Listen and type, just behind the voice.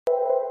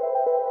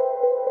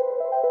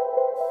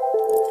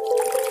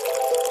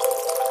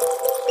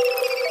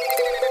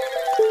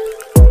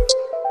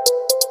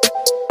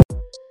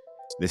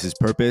This is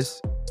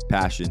Purpose,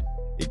 Passion,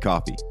 and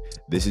Coffee.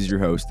 This is your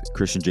host,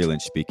 Christian J.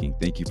 Lynch speaking.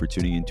 Thank you for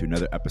tuning in to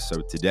another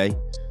episode today.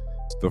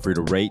 Feel free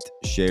to rate,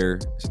 share,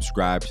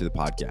 subscribe to the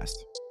podcast.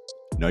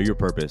 Know your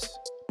purpose,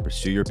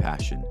 pursue your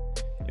passion,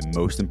 and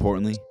most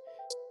importantly,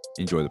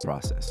 enjoy the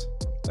process.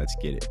 Let's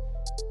get it.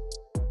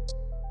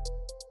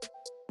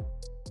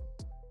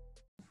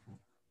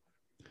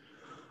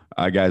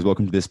 All right, guys,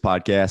 welcome to this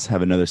podcast. I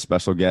have another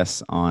special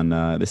guest on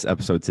this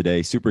episode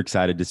today. Super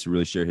excited just to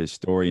really share his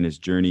story and his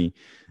journey,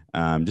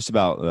 just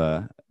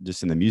about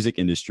just in the music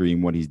industry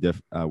and what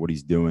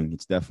he's doing.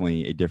 It's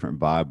definitely a different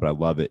vibe, but I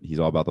love it. He's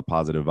all about the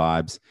positive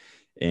vibes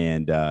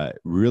and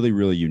really,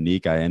 really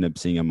unique. I ended up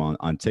seeing him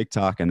on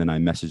TikTok, and then I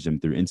messaged him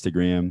through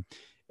Instagram,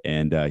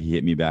 and he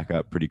hit me back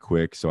up pretty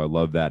quick. So I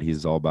love that.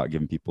 He's all about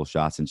giving people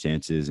shots and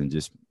chances and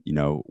just,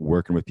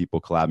 working with people,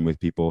 collabing with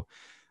people.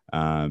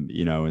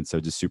 And so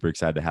just super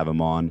excited to have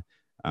him on.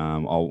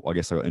 I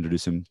guess I'll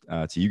introduce him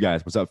to you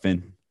guys. What's up,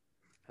 Finn?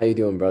 How you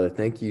doing, brother?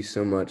 Thank you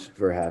so much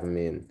for having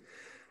me.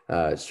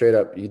 And straight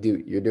up,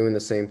 you're doing the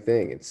same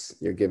thing.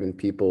 You're giving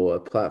people a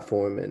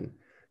platform, and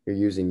you're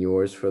using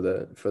yours for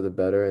the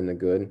better and the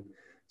good.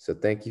 So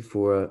thank you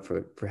for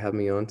having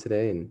me on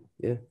today. And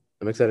yeah,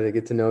 I'm excited to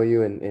get to know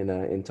you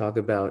and talk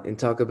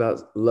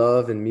about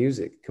love and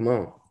music. Come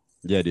on.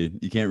 Yeah,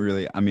 dude. You can't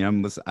really. I mean,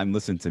 I'm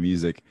listening to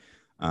music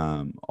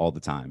all the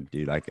time,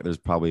 dude. Like there's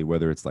probably,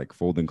 whether it's like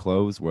folding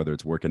clothes, whether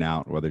it's working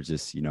out, whether it's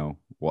just,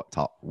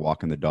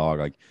 walking the dog,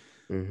 like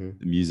the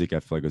music, I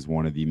feel like is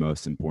one of the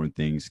most important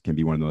things, can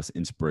be one of the most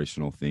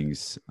inspirational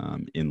things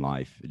in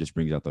life. It just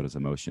brings out those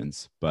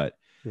emotions. But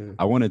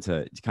I wanted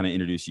to kind of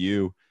introduce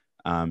you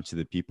to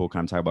the people,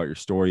 kind of talk about your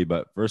story.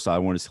 But first I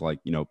wanted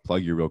to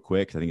plug you real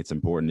quick, 'cause I think it's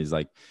important, is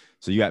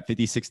so you got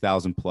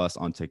 56,000 plus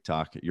on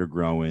TikTok. You're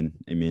growing.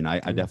 I mean, I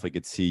definitely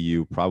could see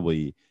you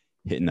probably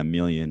hitting 1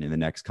 million in the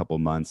next couple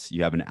of months.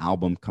 You have an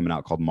album coming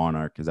out called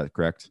Monarch. Is that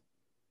correct?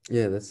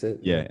 Yeah, that's it.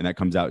 Yeah. And that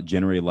comes out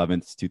January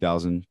 11th,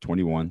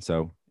 2021.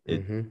 So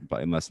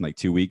but in less than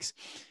 2 weeks.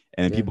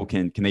 And then people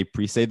can they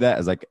pre-save that?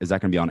 Is that going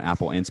to be on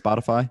Apple and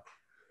Spotify?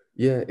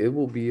 Yeah, it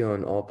will be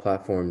on all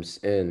platforms.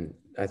 And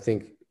I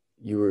think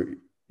you're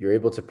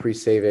able to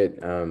pre-save it.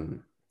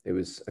 It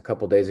was a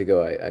couple days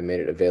ago I made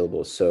it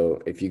available.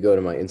 So if you go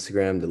to my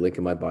Instagram, the link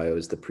in my bio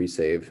is the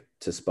pre-save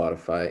to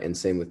Spotify, and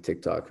same with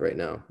TikTok right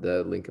now.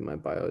 The link in my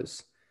bio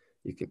is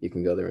you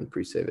can go there and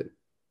pre-save it.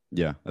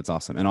 Yeah, that's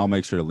awesome. And I'll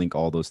make sure to link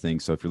all those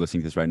things. So if you're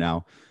listening to this right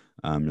now,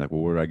 you're like, well,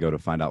 where do I go to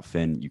find out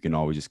Finn? You can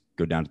always just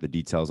go down to the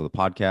details of the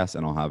podcast,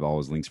 and I'll have all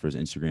his links for his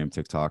Instagram,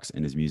 TikToks,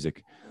 and his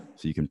music.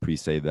 So you can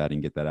pre-save that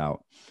and get that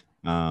out.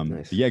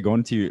 Nice. But yeah,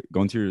 going to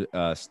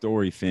your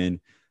story, Finn.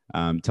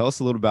 Tell us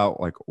a little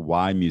about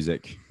why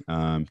music,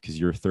 because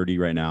you're 30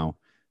 right now.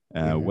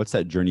 What's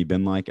that journey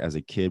been like as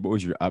a kid? What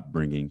was your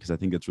upbringing? Because I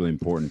think that's really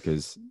important,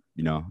 because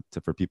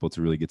for people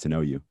to really get to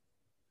know you.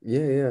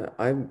 Yeah.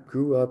 I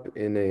grew up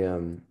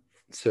in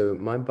so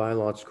my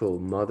biological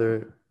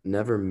mother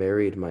never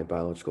married my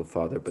biological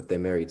father, but they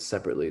married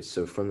separately.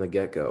 So from the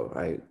get-go,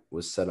 I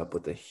was set up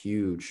with a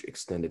huge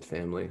extended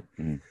family.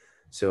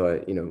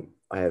 So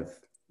I have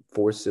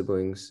 4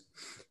 siblings.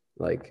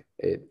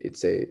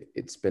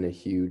 It's been a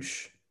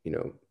huge,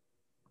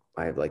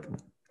 I have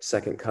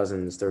second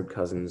cousins, third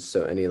cousins.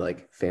 So any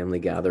family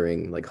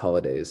gathering,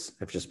 holidays,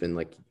 I've just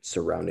been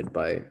surrounded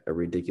by a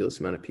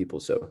ridiculous amount of people.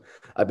 So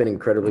I've been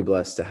incredibly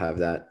blessed to have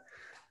that.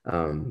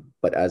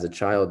 But as a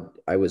child,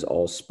 I was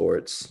all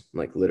sports,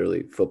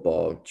 literally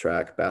football,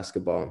 track,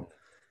 basketball.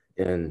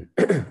 And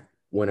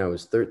when I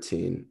was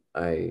 13,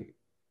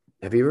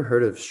 have you ever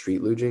heard of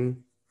street luging?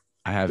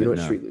 I haven't. You know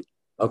what street luging?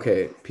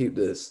 Okay, peep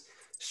this.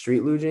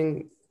 Street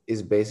luging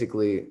is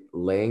basically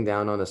laying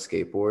down on a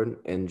skateboard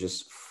and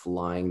just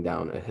flying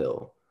down a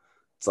hill.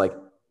 It's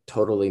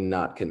totally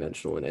not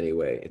conventional in any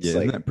way. It's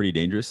isn't that pretty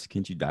dangerous?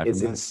 Can't you die from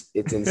that?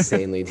 It's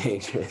insanely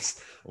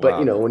dangerous.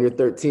 Wow. But when you're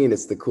 13,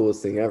 it's the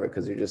coolest thing ever,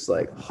 because you're just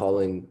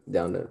hauling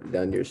down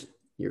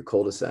your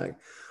cul-de-sac.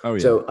 Oh yeah.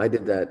 So I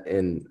did that,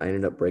 and I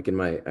ended up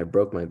I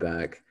broke my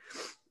back,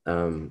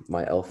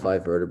 my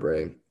L5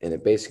 vertebrae, and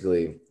it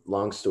basically,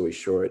 long story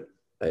short,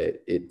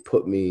 it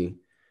put me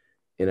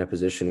in a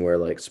position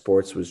where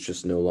sports was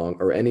just no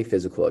longer, or any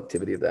physical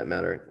activity of that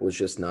matter, was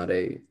just not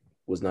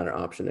an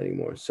option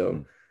anymore.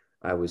 So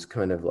I was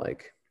kind of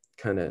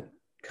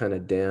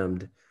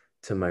damned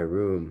to my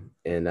room.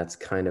 And that's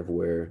kind of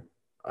where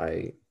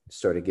I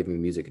started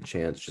giving music a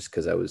chance, just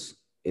because I was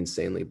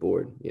insanely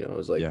bored. I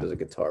was there's a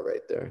guitar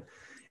right there.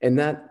 And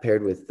that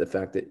paired with the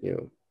fact that,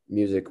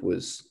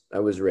 I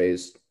was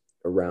raised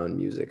around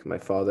music. My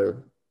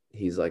father,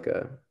 he's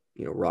a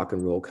rock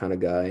and roll kind of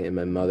guy. And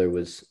my mother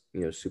was,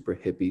 super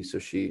hippie. So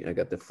I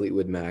got the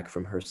Fleetwood Mac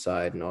from her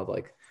side, and all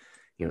the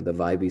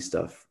vibey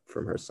stuff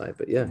from her side.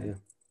 But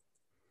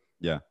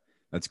yeah.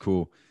 That's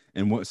cool.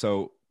 And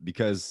so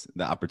because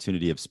the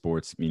opportunity of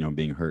sports,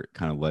 being hurt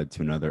kind of led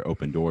to another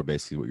open door,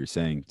 basically what you're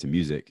saying, to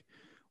music,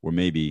 or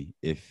maybe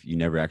if you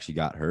never actually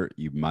got hurt,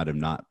 you might have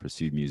not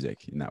pursued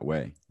music in that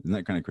way. Isn't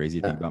that kind of crazy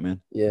to think about,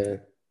 man? Yeah.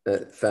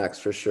 Facts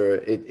for sure.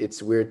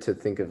 It's weird to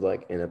think of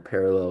like in a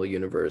parallel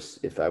universe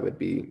if I would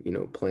be,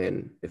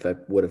 playing, if I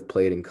would have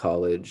played in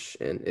college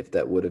and if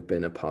that would have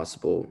been a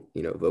possible,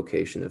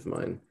 vocation of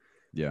mine.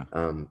 Yeah.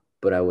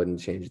 But I wouldn't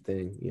change a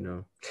thing,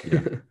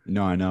 Yeah.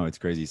 No, I know it's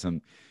crazy.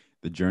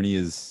 The journey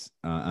is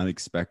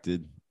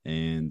unexpected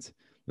and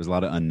there's a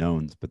lot of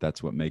unknowns, but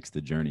that's what makes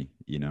the journey,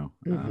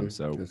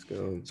 Let's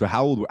go. So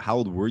how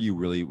old were you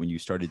really when you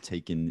started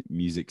taking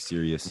music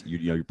serious?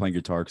 You're playing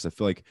guitar because I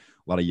feel like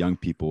a lot of young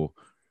people,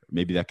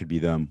 maybe that could be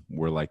them,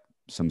 where like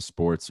some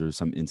sports or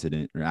some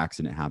incident or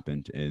accident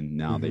happened, and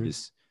now they're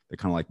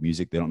kind of like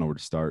music. They don't know where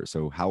to start.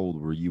 So how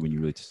old were you when you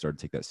really started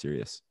to take that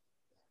serious?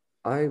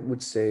 I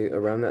would say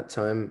around that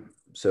time,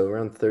 so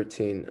around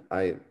 13,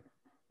 I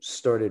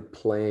started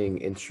playing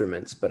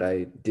instruments, but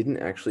I didn't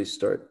actually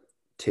start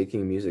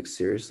taking music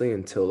seriously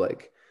until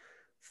like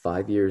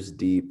 5 years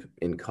deep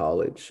in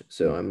college.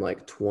 So I'm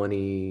like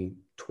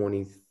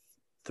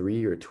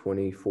 23 or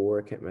 24.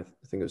 I think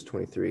it was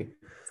 23.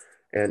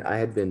 And I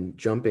had been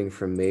jumping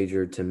from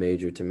major to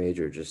major to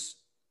major, just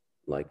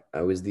like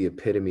I was the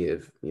epitome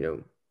of,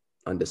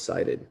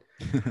 undecided.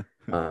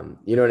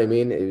 You know what I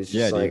mean? It was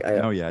Yeah, just like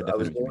dude. No, yeah, I I was definitely know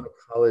what you going mean. to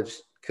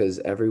college because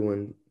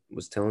everyone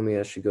was telling me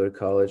I should go to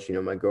college.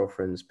 My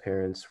girlfriend's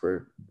parents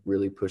were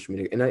really pushing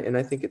me to, and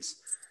I think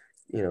it's,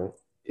 you know,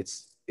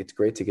 it's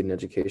great to get an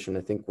education.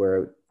 I think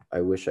where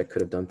I wish I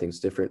could have done things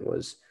different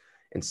was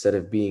instead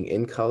of being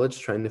in college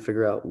trying to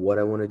figure out what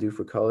I want to do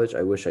for college,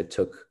 I wish I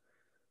took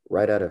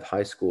right out of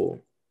high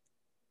school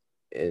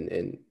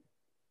and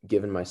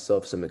given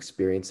myself some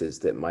experiences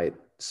that might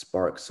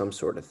spark some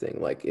sort of thing,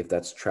 like if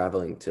that's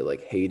traveling to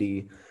like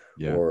Haiti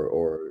Yeah.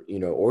 or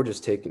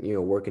just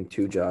taking, working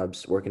two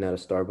jobs, working at a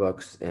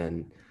Starbucks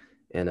and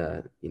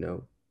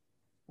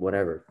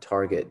whatever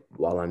Target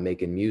while I'm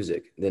making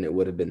music, then it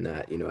would have been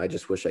that. I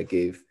just wish I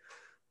gave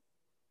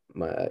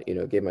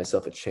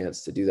myself a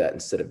chance to do that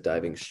instead of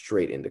diving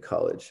straight into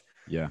college.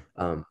 Yeah.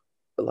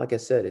 But like I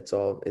said, it's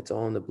all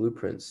in the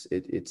blueprints.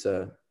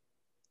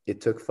 It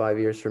took 5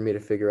 years for me to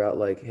figure out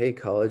like, hey,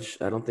 college,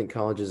 I don't think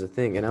college is a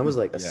thing. And I was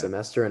like a Yeah.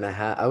 semester and a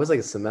half. I was like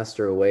a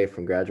semester away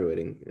from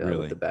graduating with the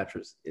Really.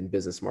 bachelor's in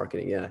business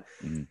marketing. Yeah.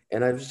 Mhm.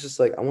 And I was just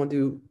like, I want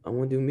to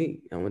do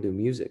me. I want to do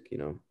music.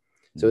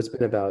 So Mhm. it's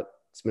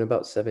been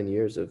about 7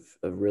 years of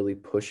really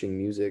pushing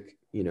music,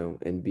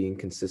 and being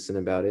consistent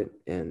about it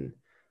and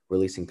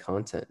releasing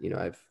content.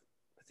 I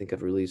think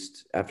I've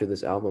released, after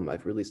this album,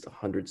 I've released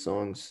 100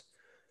 songs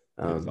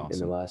That is in the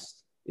awesome.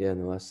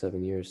 last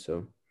 7 years.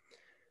 So,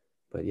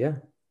 but yeah.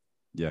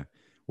 Yeah.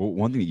 Well,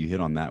 one thing that you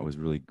hit on that was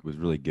really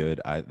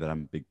good.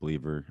 I'm a big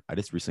believer. I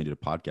just recently did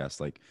a podcast,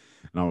 like,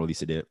 and I'll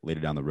release it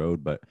later down the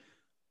road, but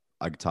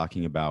like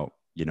talking about,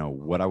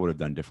 what I would have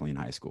done differently in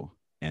high school.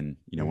 And,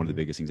 one of the Mhm.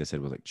 biggest things I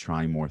said was like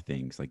trying more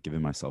things, like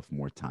giving myself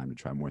more time to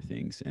try more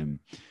things.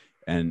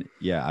 And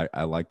yeah,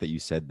 I like that you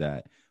said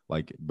that,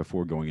 like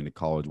before going into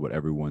college, what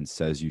everyone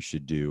says you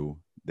should do,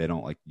 they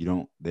don't like,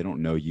 they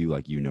don't know you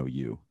like, you know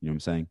what I'm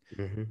saying?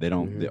 Mhm. They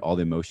don't, Mhm. all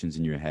the emotions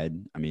in your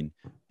head. I mean,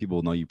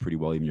 people know you pretty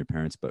well, even your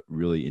parents, but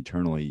really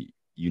internally,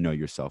 you know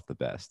yourself the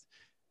best.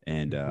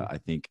 And Mhm. I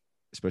think,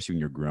 especially when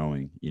you're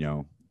growing,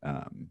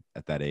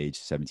 at that age,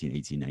 17,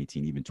 18,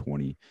 19, even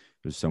 20,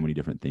 there's so many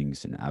different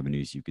things and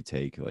avenues you could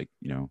take. Like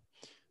you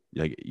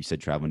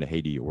said, traveling to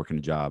Haiti or working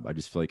a job. I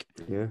just feel like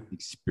Yeah.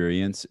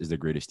 experience is the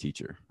greatest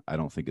teacher. I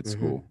don't think it's Mhm.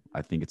 school.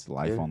 I think it's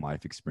life Yeah. on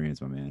life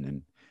experience, my man.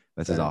 And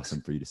that's just Facts.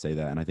 awesome for you to say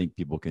that. And I think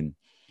people can,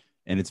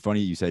 and it's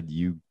funny you said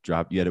you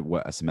had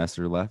a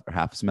semester left or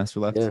half a semester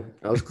left. Yeah.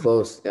 I was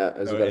close. Yeah. I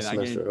was So, about a and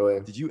again, semester away.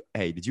 did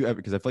you ever,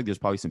 because I feel like there's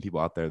probably some people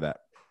out there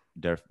that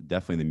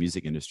definitely in the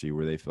music industry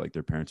where they feel like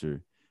their parents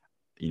are,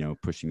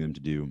 pushing them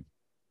to do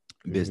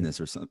Mhm.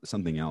 business or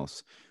something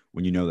else,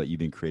 when you know that you've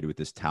been created with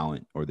this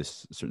talent or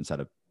this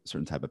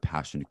certain type of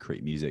passion to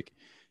create music,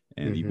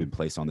 and you've been Mhm.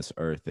 placed on this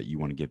earth that you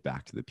want to give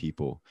back to the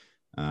people.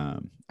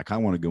 I kind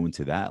of want to go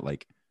into that.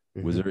 Like,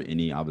 was Mhm. there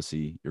any,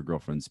 obviously your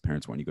girlfriend's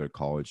parents want you to go to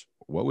college,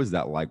 what was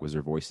that like? Was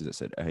there voices that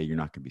said, hey, you're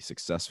not going to be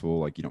successful,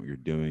 like you know what you're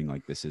doing,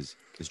 like this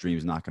dream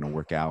is not going to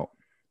work out?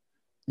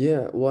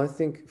 Yeah. Well, I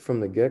think from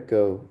the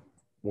get-go,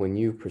 when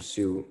you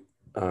pursue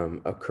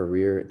a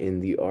career in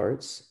the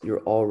arts,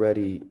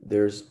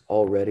 there's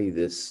already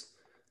this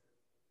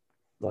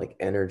like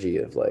energy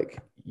of like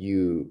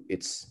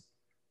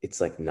it's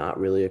like not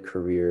really a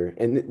career.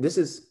 And this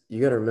is,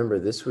 you got to remember,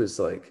 this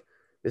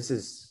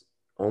is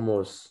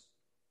almost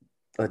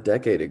a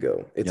decade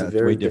ago. Yeah, it's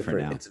way different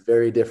now. It's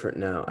very different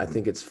now. I Mhm.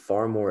 think it's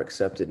far more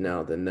accepted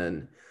now than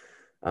then,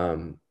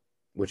 um,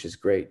 which is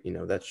great.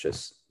 That's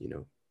just,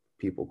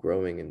 people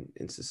growing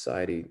in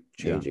society,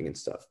 Yeah. changing and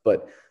stuff.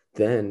 But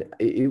then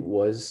it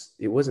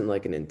wasn't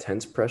like an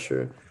intense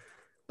pressure,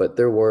 but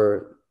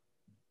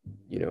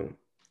you know,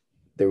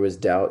 there was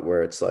doubt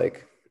where it's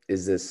like,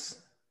 is this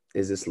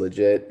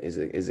legit? Is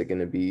it going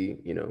to be,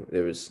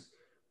 there was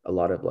a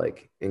lot of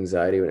like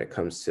anxiety when it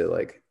comes to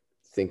like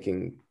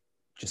thinking,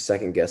 just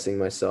second guessing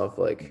myself,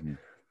 like, Hmm.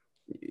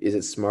 is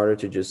it smarter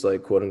to just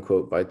like quote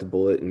unquote bite the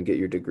bullet and get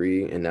your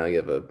degree and now you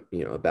have a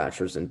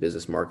bachelor's in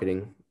business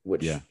marketing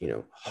which, Yeah. you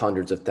know,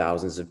 hundreds of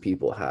thousands of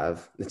people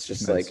have. It's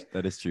just like,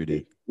 that is true,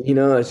 dude. you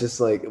know, it's just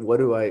like, what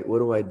do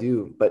I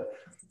do? But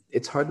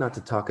it's hard not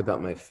to talk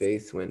about my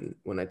faith when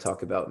I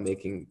talk about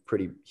making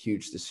pretty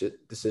huge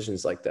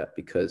decisions like that,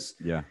 because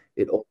Yeah.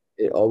 it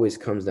always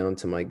comes down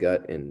to my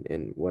gut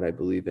and what I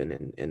believe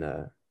in,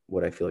 and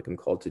what I feel like I'm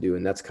called to do.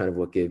 And that's kind of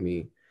what gave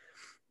me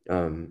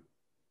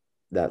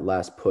that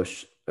last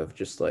push of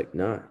just like,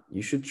 nah,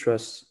 you should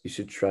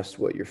trust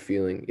what you're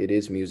feeling. It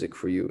is music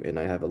for you. And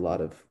I have a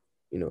lot of,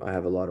 you know, I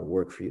have a lot of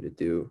work for you to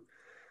do.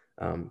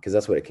 Because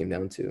that's what it came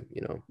down to,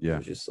 you know. It Yeah.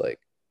 was just like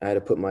I had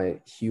to put my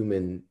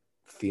human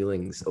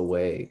feelings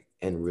away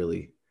and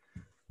really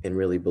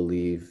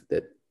believe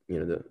that, you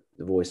know,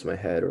 the voice in my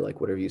head, or like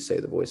whatever you say,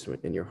 the voice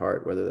in your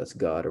heart, whether that's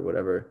God or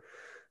whatever,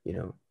 you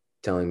know,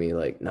 telling me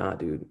like, nah,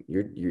 dude,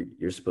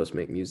 you're supposed to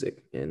make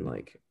music, and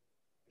like,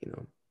 you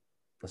know,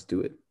 let's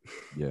do it.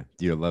 Yeah.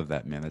 Dude, I love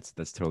that, man.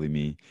 That's totally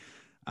me.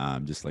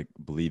 Just like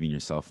believing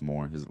yourself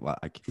more. There's a lot,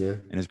 like, Yeah.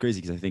 and it's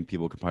crazy because I think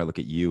people can probably look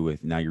at you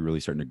with now you're really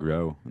starting to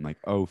grow and like,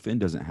 oh, Finn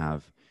doesn't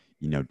have,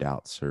 you know,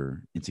 doubts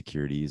or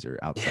insecurities or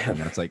outside. Yeah, You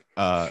know, it's like,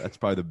 that's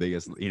probably the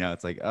biggest, you know,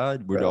 it's like,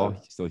 we're all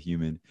bro. still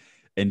human.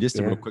 And just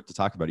to Yeah. real quick to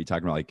talk about, you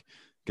talking about like,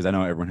 because I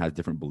know everyone has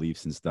different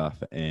beliefs and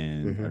stuff,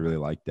 and I Mm-hmm. really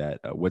like that.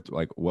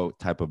 What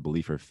type of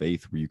belief or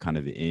faith were you kind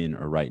of in,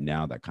 or right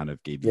now that kind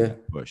of gave you Yeah.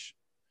 that push?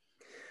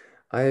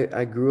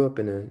 I grew up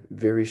in a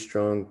very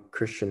strong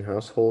Christian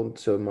household,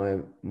 so my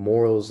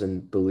morals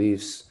and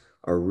beliefs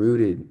are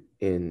rooted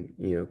in,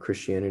 you know,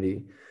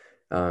 Christianity.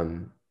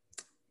 Um,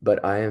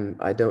 but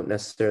I don't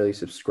necessarily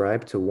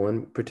subscribe to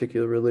one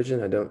particular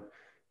religion. I don't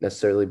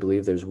necessarily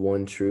believe there's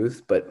one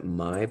truth, but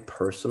my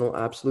personal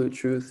absolute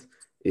truth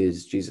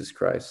is Jesus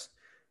Christ.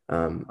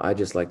 I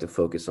just like to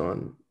focus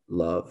on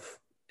love,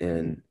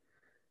 Mhm.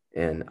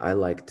 and I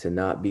like to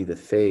not be the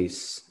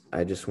face.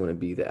 I just want to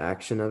be the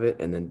action of it,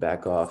 and then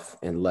back off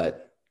and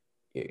let,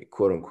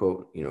 quote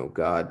unquote, you know,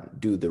 God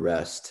do the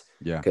rest.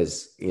 Yeah.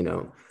 Because, you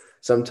know,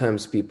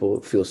 sometimes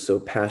people feel so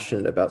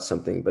passionate about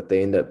something, but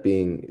they end up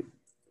being,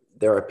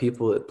 there are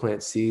people that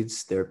plant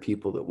seeds, there are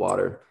people that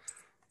water,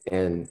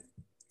 and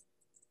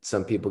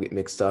some people get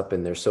mixed up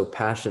and they're so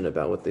passionate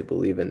about what they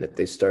believe in that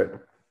they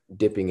start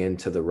dipping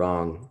into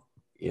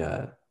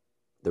yeah,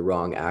 the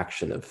wrong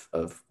action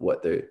of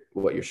what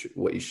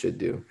you should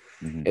do.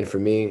 Hmm. And for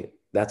me,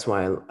 that's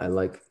why I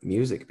like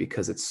music,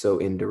 because it's so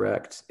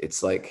indirect.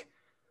 It's like,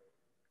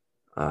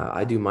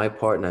 I do my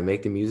part and I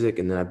make the music,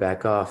 and then I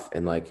back off,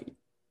 and like,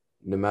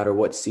 no matter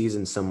what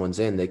season someone's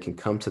in, they can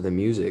come to the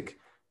music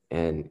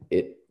and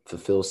it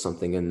fulfills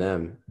something in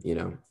them, you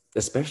know,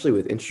 especially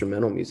with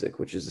instrumental music,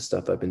 which is the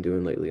stuff I've been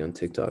doing lately on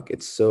TikTok.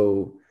 It's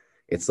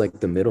like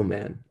the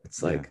middleman.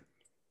 It's Yeah. like,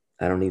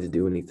 I don't need to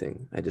do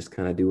anything. I just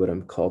kind of do what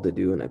I'm called to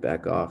do, and I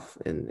back off,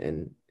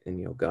 and,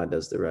 you know, God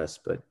does the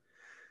rest. But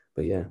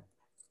yeah.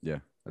 Yeah.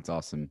 That's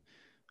awesome.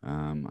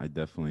 I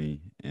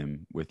definitely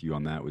am with you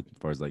on that with as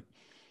far as like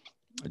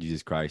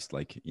Jesus Christ,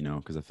 like, you know,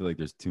 because I feel like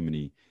there's too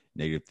many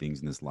negative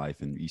things in this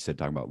life. And you said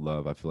talking about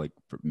love. I feel like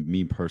for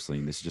me personally,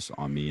 and this is just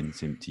on me and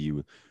same to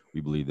you, we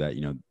believe that,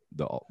 you know,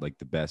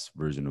 the best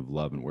version of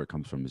love and where it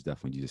comes from is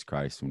definitely Jesus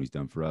Christ and what he's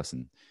done for us,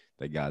 and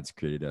that God's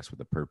created us with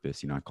a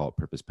purpose. You know, I call it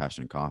purpose,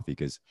 passion, and coffee,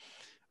 because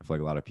I feel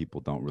like a lot of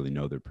people don't really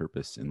know their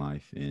purpose in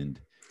life, and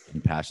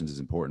passions is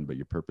important, but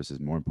your purpose is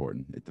more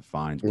important. It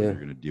defines what Yeah. you're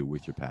going to do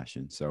with your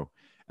passion. So,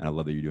 and I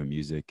love that you're doing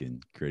music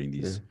and creating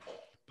Yeah. these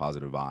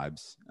positive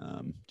vibes,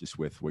 just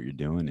with what you're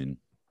doing. And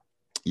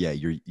yeah,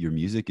 your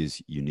music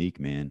is unique,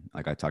 man.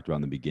 Like I talked about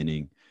in the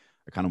beginning,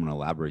 I kind of want to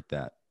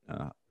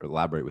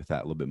elaborate with that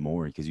a little bit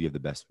more, because you have the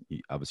best,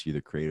 obviously you're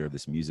the creator of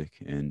this music,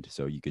 and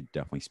so you could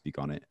definitely speak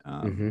on it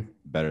Mm-hmm.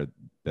 better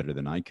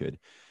than I could.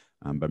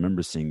 But I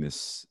remember seeing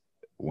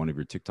one of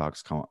your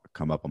TikToks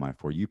come up on my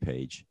For You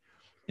page,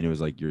 and it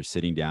was like you're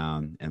sitting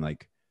down and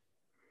like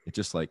it's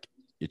just like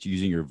it's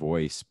using your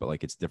voice, but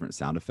like it's different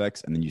sound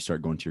effects. And then you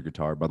start going to your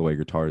guitar. By the way,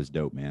 your guitar is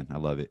dope, man. I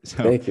love it. So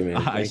Thank you, man.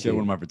 I Thank showed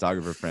one of you. my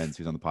photographer friends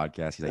who's on the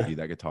podcast. He's like, dude,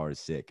 that guitar is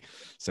sick.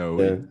 So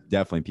Yeah.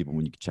 definitely people,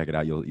 when you check it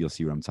out, you'll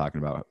see what I'm talking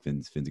about.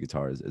 Finn's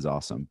guitar is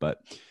awesome.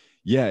 But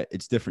yeah,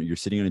 it's different. You're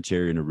sitting in a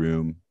chair in a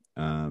room.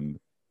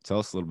 Tell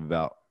us a little bit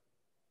about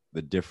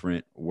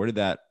where did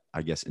that,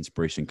 I guess,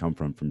 inspiration come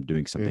from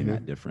doing something Mm-hmm.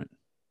 that different?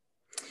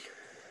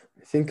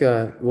 I think,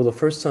 well, the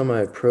first time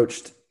I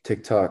approached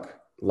TikTok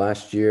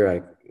last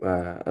year,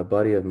 a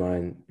buddy of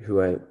mine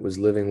who I was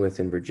living with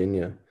in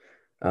Virginia,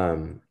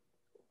 um,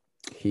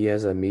 he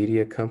has a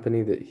media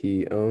company that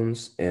he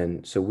owns.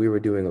 And so we were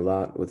doing a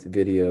lot with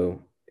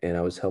video, and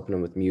I was helping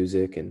him with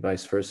music and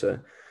vice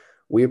versa.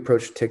 We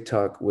approached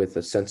TikTok with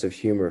a sense of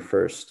humor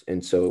first.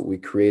 And so we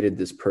created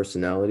this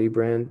personality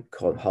brand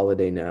called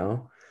Holiday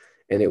Now.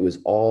 And it was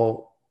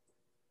all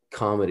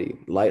comedy,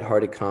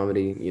 lighthearted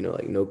comedy, you know,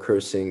 like no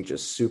cursing,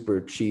 just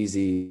super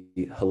cheesy,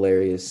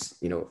 hilarious.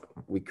 You know,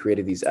 we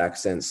created these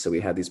accents. So we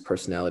had these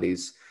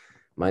personalities.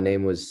 My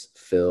name was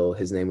Phil,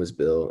 his name was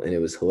Bill, and it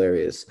was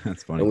hilarious.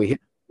 That's And funny.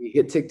 we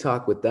hit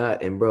TikTok with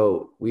that. And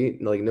bro, we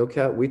like, no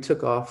cap, we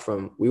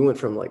went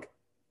from like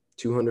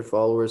 200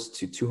 followers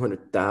to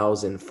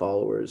 200,000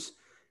 followers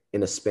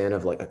in a span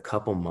of like a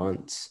couple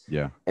months.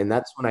 Yeah. And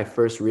that's when I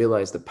first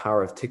realized the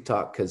power of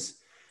TikTok, because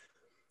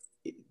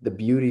the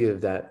beauty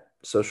of that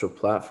social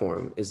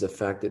platform is the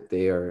fact that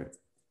they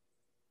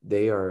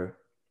are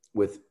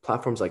with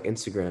platforms like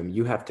Instagram,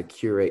 you have to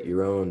curate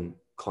your own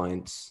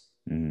clients.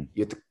 Mm-hmm.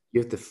 You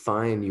have to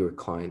find your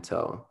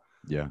clientele.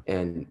 Yeah.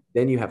 And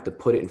then you have to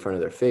put it in front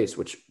of their face,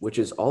 which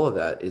is all of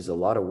that is a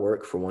lot of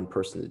work for one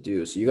person to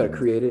do. So you got to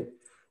create it.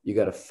 You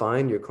got to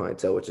find your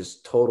clientele, which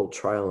is total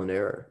trial and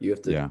error. You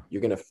have to,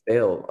 you're going to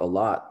fail a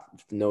lot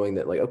knowing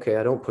that, like, okay,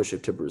 I don't push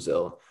it to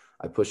Brazil.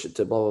 I push it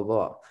to blah, blah,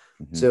 blah.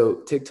 Mm-hmm. So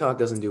TikTok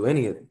doesn't do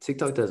any of it.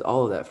 TikTok does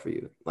all of that for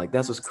you. Like,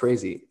 that's what's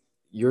crazy.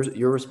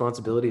 Your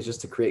responsibility is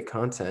just to create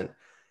content,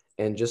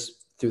 and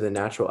just through the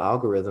natural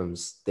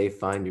algorithms, they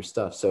find your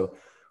stuff. So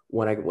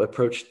when I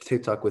approached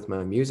TikTok with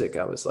my music,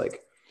 I was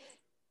like,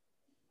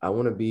 I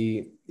want to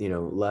be,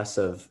 less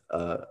of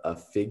a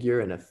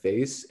figure and a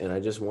face, and I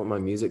just want my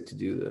music to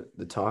do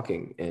the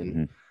talking.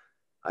 And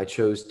I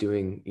chose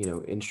doing,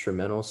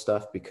 instrumental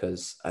stuff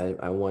because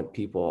I want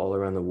people all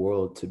around the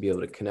world to be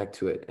able to connect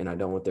to it, and I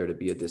don't want there to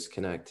be a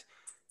disconnect.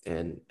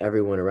 And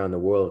everyone around the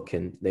world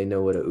they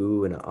know what a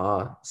ooh and a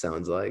ah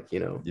sounds like,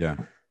 Yeah.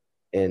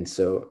 And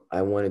so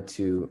I wanted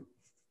to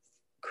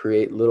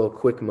create little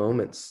quick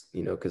moments,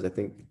 because I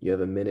think you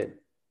have a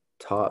minute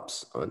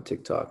tops on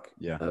TikTok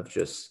of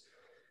just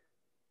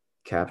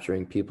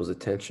capturing people's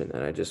attention.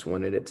 And I just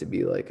wanted it to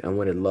be like, I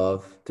wanted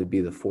love to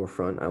be the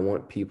forefront. I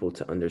want people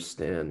to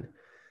understand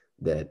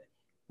that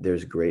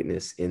there's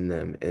greatness in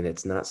them, and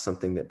it's not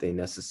something that they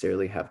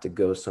necessarily have to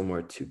go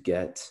somewhere to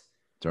get.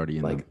 It's already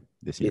in them.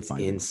 It's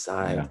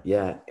inside.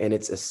 Yeah. And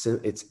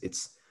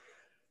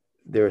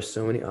there are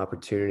so many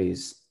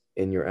opportunities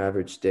in your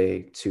average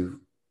day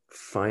to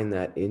find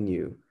that in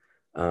you.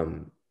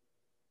 And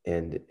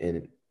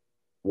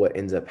what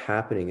ends up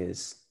happening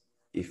is,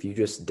 if you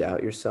just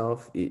doubt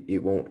yourself,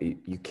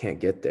 you can't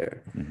get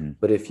there. Mm-hmm.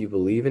 But if you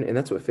believe in it, and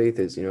that's what faith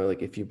is,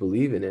 like, if you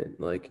believe in it,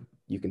 like,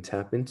 you can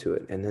tap into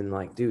it. And then,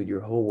 like, dude,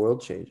 your whole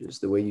world changes.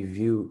 The way you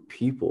view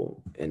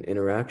people and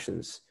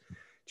interactions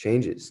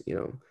changes,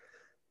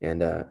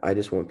 And I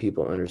just want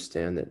people to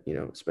understand that,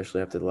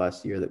 especially after the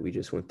last year that we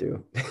just went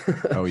through.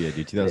 Oh yeah,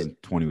 dude,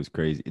 2020 was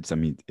crazy.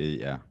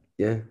 Yeah.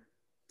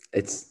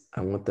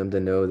 I want them to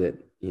know that,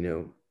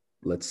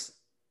 let's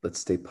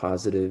stay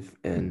positive.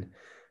 And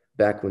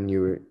back when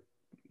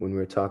we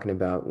were talking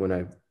about when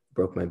I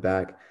broke my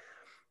back,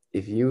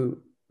 if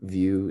you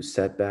view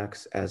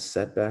setbacks as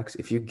setbacks,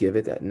 if you give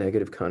it that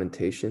negative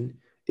connotation,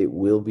 it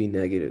will be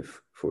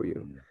negative for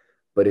you.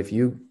 But if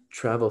you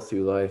travel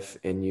through life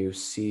and you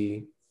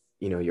see,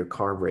 your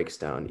car breaks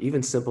down,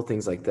 even simple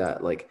things like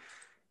that, like,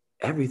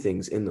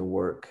 everything's in the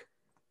work.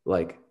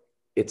 Like,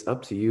 it's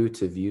up to you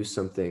to view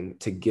something,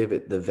 to give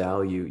it the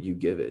value you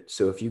give it.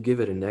 So if you give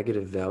it a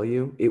negative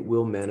value, it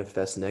will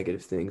manifest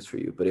negative things for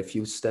you. But if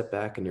you step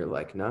back and you're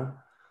like, nah,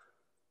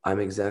 I'm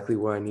exactly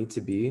where I need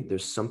to be.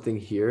 There's something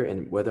here.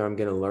 And whether I'm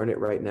going to learn it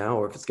right now,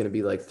 or if it's going to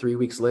be like 3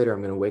 weeks later,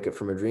 I'm going to wake up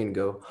from a dream and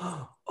go,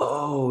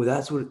 oh,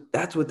 that's what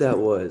that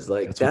was.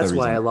 Like, that's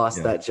why I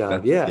lost that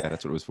job.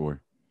 That's what it was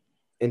for.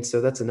 And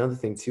so that's another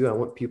thing too. I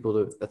want people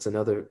to, that's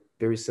another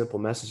very simple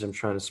message I'm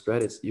trying to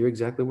spread. It's, you're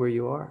exactly where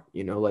you are,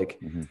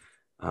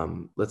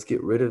 let's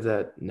get rid of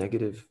that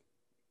negative,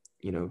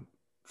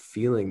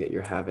 feeling that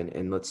you're having.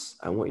 And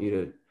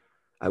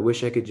I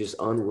wish I could just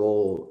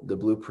unroll the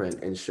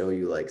blueprint and show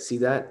you, like, see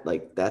that,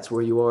 like, that's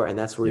where you are and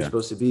that's where you're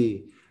supposed to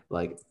be.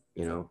 Like,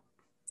 don't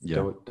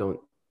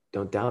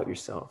doubt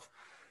yourself.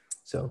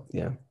 So,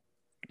 yeah.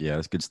 Yeah,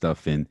 that's good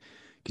stuff. And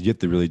because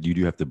you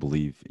do have to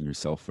believe in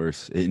yourself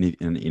first.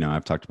 And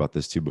I've talked about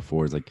this too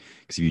before. It's like,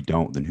 because if you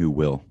don't, then who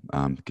will?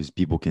 Because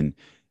people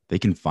they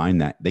can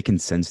find that, they can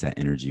sense that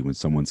energy when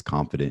someone's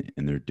confident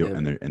and they're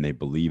doing and they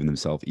believe in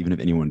themselves. Even if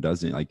anyone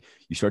doesn't, like,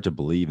 you start to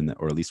believe in that,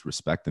 or at least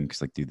respect them.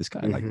 Because, like, dude, this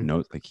guy like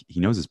knows, like, he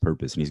knows his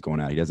purpose and he's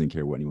going out. He doesn't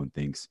care what anyone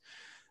thinks.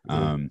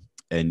 And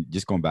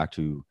just going back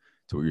to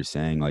what you're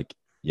saying, like,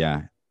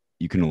 yeah,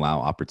 you can allow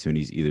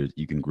opportunities. Either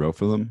you can grow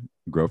from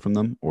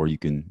them, or you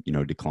can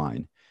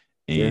decline.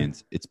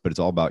 And it's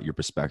all about your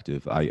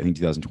perspective. I think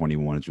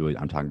 2021 is really,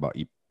 I'm talking about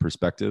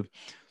perspective.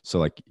 So,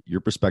 like,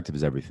 your perspective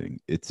is everything.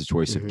 It's a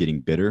choice of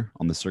getting bitter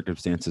on the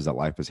circumstances that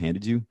life has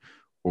handed you,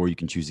 or you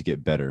can choose to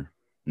get better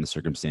on the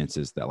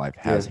circumstances that life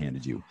has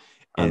handed you.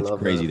 And it's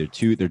crazy.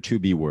 They're two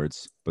B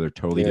words, but they're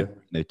totally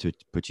different. They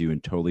put you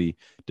in totally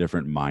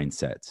different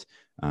mindsets.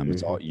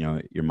 It's all,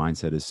 your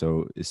mindset is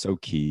so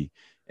key.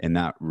 And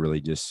that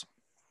really just,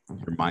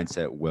 your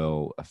mindset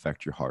will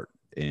affect your heart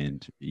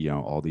and,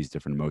 all these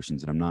different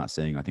emotions. And I'm not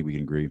saying, I think we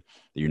can agree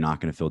that you're not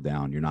going to feel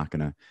down. You're not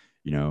going to,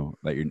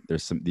 like, you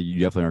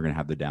definitely are going to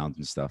have the downs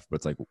and stuff,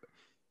 but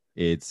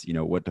it's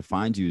what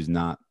defines you is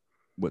not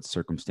what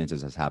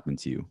circumstances has happened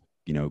to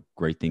you.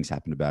 Great things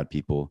happen to bad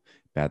people.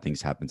 Bad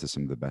things happen to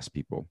some of the best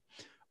people,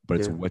 but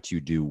it's what you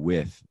do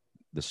with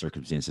the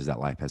circumstances that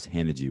life has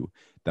handed you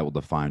that will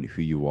define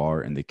who you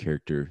are and the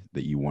character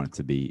that you want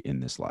to be in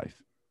this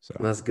life. So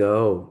let's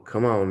go.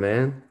 Come on,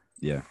 man.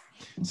 Yeah.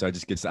 So I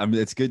just get, I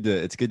mean, it's good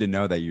to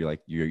know that you're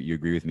like, you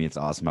agree with me. It's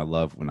awesome. I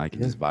love when I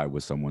can just vibe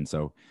with someone.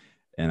 So,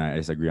 and I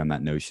just agree on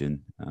that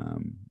notion.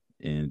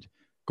 And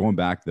going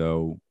back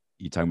though,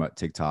 you talking about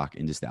TikTok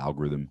and just the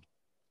algorithm,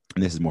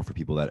 and this is more for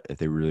people that if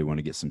they really want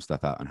to get some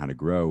stuff out on how to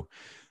grow.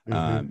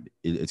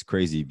 It's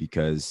crazy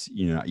because,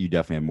 you know, you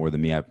definitely have more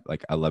than me. I have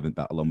like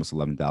almost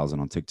 11,000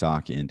 on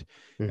TikTok. And,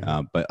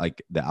 but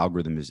like the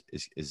algorithm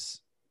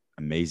is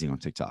amazing on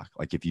TikTok.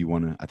 Like if you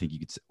want to, I think you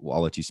could, well,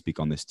 I'll let you speak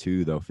on this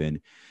too though, Finn.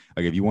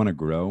 Like if you want to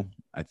grow,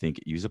 I think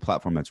use a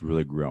platform that's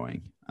really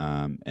growing.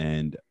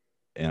 And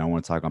I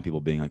want to talk on people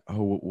being like,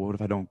 oh, what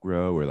if I don't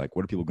grow? Or like,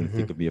 what are people going to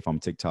think of me if I'm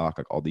TikTok?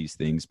 Like all these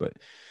things. But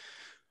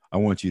I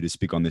want you to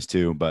speak on this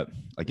too. But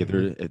like if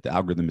the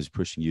algorithm is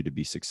pushing you to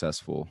be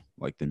successful,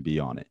 like then be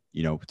on it.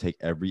 You know, take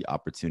every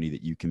opportunity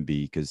that you can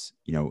be, because,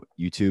 you know,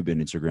 YouTube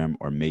and Instagram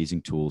are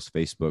amazing tools.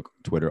 Facebook,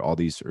 Twitter, all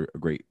these are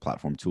great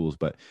platform tools,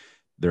 but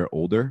they're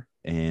older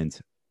and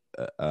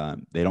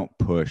they don't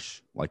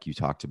push like you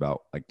talked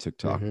about, like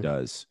TikTok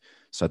does.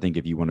 So I think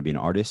if you want to be an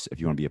artist, if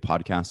you want to be a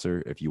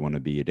podcaster, if you want to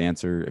be a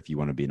dancer, if you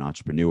want to be an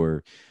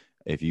entrepreneur,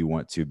 if you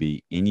want to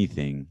be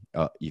anything,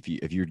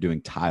 if you're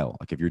doing tile,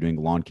 like if you're doing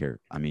lawn care,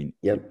 I mean,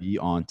 be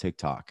on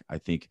TikTok. I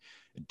think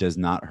it does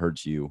not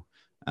hurt you.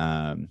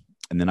 And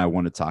then I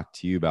want to talk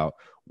to you about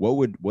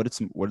what is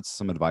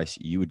some advice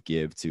you would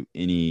give to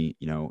any,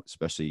 you know,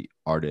 especially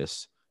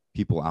artists,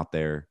 people out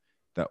there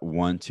that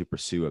want to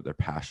pursue their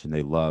passion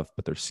they love,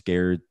 but they're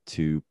scared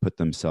to put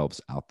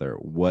themselves out there.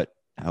 What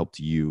helped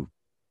you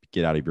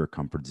get out of your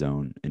comfort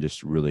zone and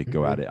just really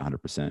go at it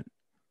 100%?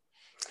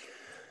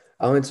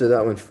 I'll answer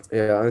that one.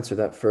 Yeah, I'll answer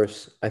that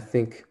first. I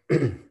think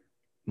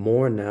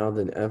more now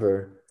than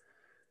ever,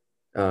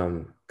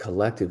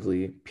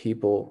 collectively,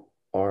 people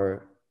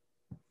are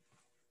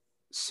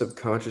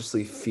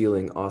subconsciously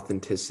feeling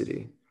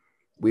authenticity.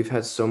 We've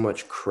had so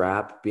much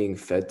crap being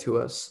fed to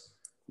us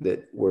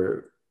that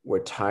we're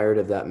tired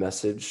of that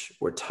message.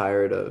 We're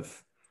tired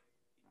of,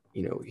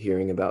 you know,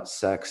 hearing about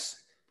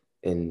sex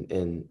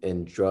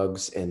and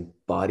drugs and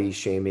body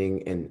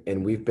shaming.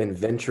 And we've been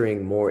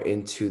venturing more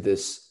into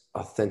this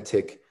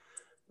authentic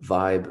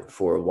vibe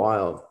for a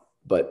while,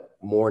 but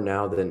more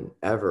now than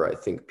ever, I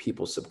think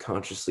people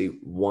subconsciously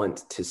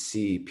want to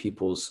see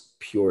people's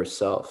pure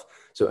self.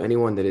 So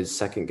anyone that is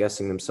second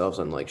guessing themselves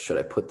on like, should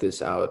I put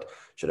this out?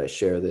 Should I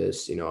share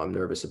this? You know, I'm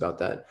nervous about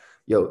that.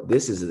 Yo,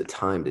 this is the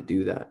time to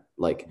do that.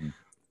 Like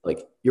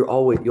you'll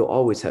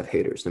always have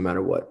haters no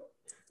matter what,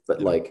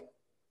 but like,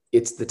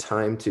 it's the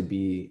time to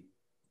be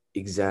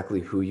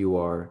exactly who you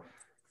are,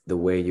 the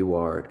way you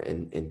are,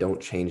 and don't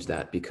change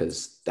that,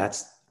 because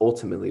that's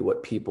ultimately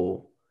what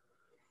people,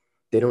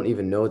 they don't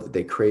even know that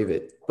they crave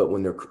it. But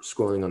when they're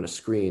scrolling on a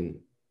screen,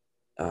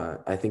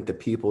 I think the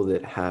people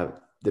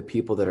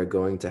that are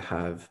going to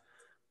have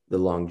the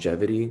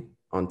longevity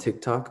on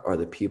TikTok are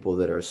the people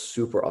that are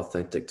super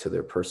authentic to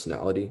their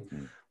personality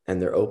and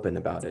they're open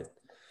about it.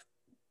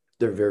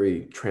 They're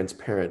very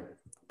transparent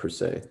per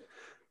se.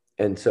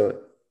 And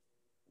so,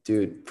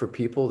 dude, for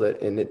people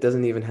that, and it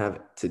doesn't even have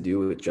to do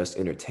with just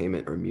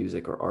entertainment or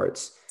music or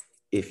arts.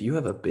 If you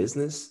have a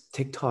business,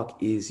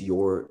 TikTok is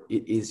your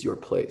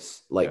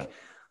place. Like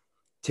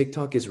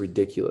TikTok is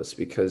ridiculous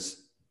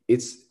because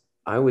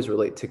I always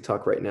relate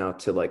TikTok right now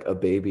to like a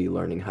baby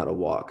learning how to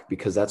walk,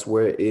 because that's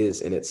where it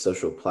is in its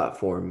social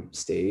platform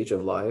stage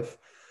of life.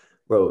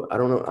 Bro, I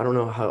don't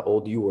know how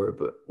old you were,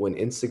 but when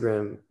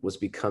Instagram was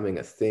becoming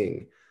a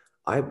thing,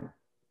 I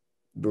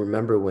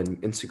remember when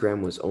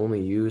Instagram was only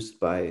used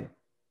by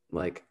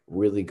like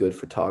really good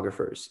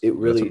photographers. It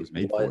really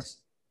was.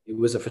 It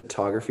was a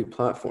photography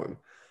platform.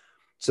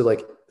 So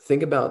like,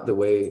 think about the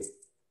way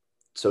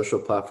social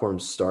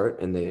platforms start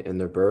and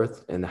their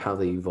birth and how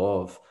they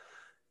evolve.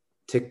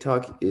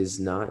 TikTok is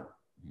not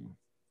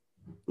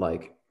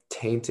like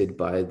tainted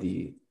by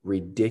the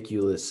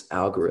ridiculous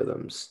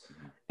algorithms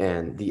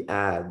and the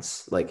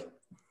ads. Like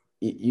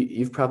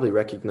you've probably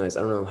recognized,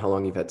 I don't know how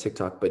long you've had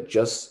TikTok, but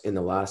just in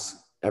the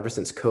ever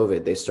since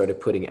COVID, they started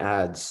putting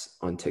ads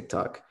on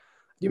TikTok.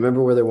 Do you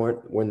remember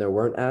when there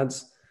weren't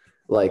ads?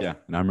 Like, yeah,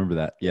 and I remember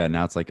that. Yeah,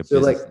 now it's like a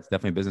business. Like, it's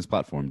definitely a business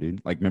platform, dude.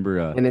 Like,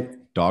 remember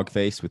Dog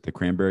Face with the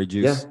cranberry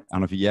juice? I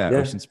don't know if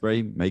Ocean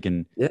Spray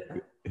making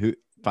who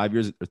 5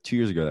 years or 2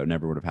 years ago that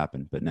never would have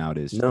happened, but now it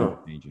is. No.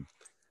 Changing.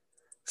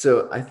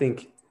 So I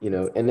think, you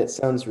know, and it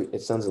sounds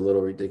a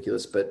little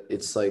ridiculous, but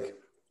it's like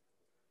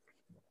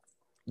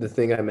the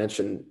thing I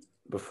mentioned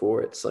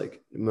before. It's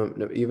like,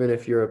 even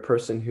if you're a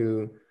person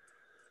who,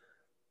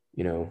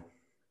 you know,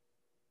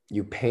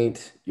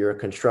 you're a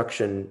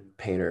construction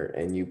painter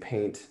and you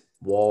paint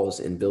walls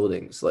in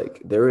buildings,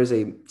 like there's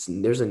a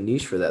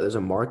niche for that. There's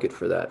a market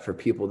for that, for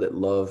people that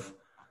love,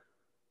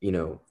 you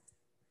know,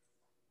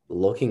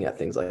 looking at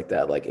things like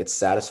that. Like it's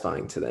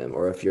satisfying to them.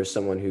 Or if you're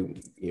someone who,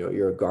 you know,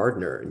 you're a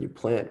gardener and you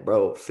plant,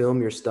 bro,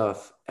 film your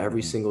stuff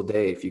every single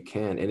day if you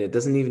can. And it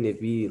doesn't even need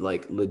to be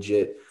like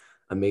legit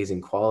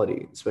amazing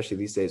quality, especially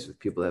these days with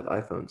people that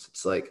have iPhones.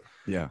 It's like,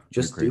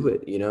 just do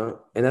it, you know?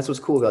 And that's what's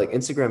cool. Like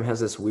Instagram has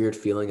this weird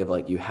feeling of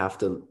like, you have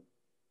to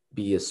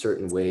be a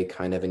certain way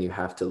kind of, and you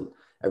have to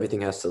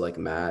everything has to like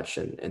match,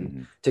 and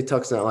Mm-hmm.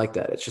 TikTok's not like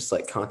that. It's just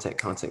like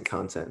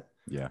content.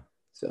 Yeah.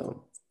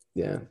 So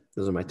yeah,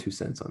 those are my 2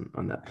 cents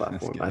on that That's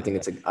platform. good. I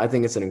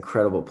think it's an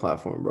incredible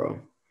platform, bro.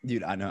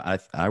 Dude, I know. I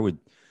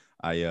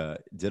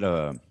did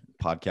a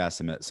podcast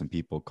and met some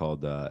people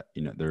called,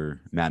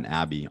 they're Matt and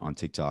Abby on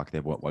TikTok. They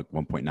have what, like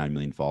 1.9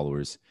 million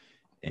followers,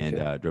 and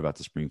Okay. drove out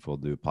to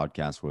Springfield to do a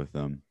podcast with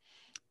them.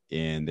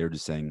 And they were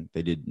just saying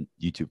they did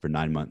YouTube for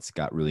 9 months,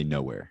 got really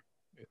nowhere.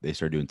 They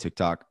started doing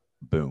TikTok,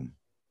 boom.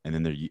 And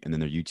then their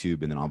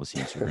YouTube, and then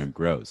obviously Instagram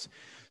grows.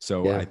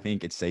 So Yeah. I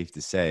think it's safe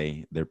to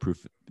say the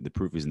proof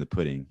is in the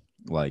pudding.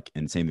 Like,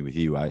 and same thing with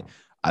you. I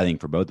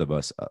think for both of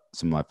us,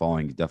 some of my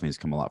following definitely has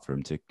come a lot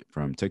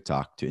from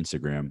TikTok to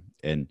Instagram,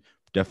 and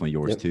definitely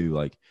yours Yep. too.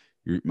 Like,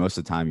 most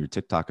of the time, your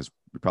TikTok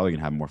you're probably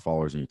gonna have more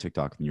followers on your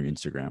TikTok than your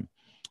Instagram,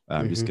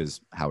 just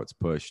because how it's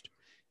pushed.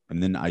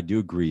 And then I do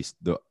agree.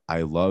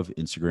 I love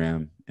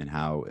Instagram and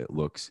how it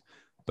looks,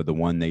 but the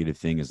one negative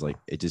thing is like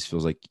it just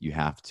feels like you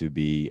have to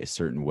be a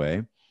certain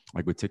way.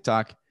 Like with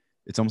TikTok,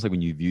 it's almost like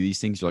when you view these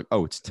things, you're like,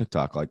 oh, it's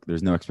TikTok. Like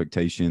there's no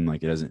expectation.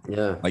 Like it doesn't.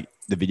 Yeah. Like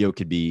the video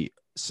could be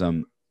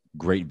some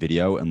great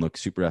video and look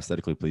super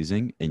aesthetically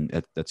pleasing, and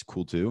that's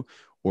cool too.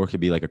 Or it could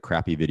be like a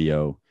crappy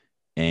video,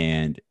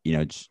 and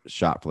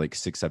shot for like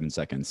 6-7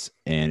 seconds,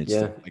 and it's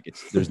Yeah. like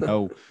there's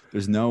no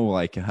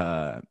like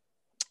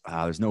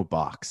there's no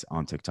box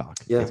on TikTok.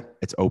 Yeah.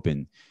 It's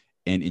open,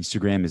 and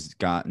Instagram has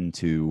gotten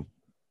to,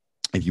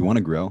 if you want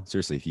to grow,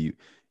 seriously, if you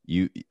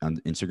on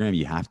Instagram,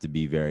 you have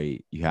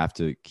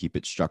to keep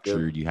it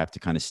structured. Yep. You have to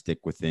kind of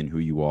stick within who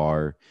you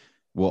are.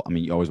 Well, I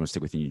mean, you always want to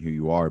stick within who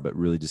you are, but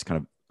really just kind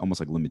of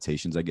almost like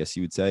limitations, I guess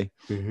you would say.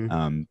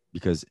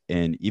 Because,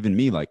 and even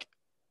me, like,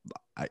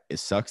 it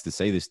sucks to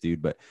say this,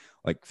 dude, but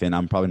like Finn,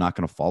 I'm probably not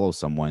going to follow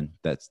someone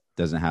that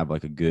doesn't have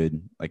like a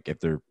good, like if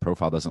their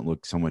profile doesn't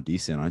look somewhat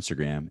decent on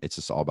Instagram. It's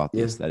just all about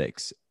the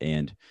aesthetics.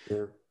 And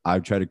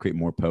I've tried to create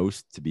more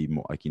posts to be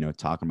more like,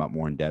 talking about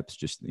more in depth,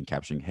 just in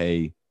capturing,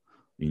 hey,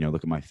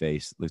 look at my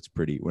face, looks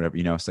pretty, whatever,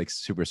 it's like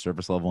super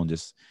surface level and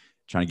just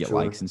trying to get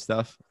likes and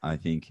stuff. I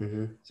think,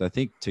 so I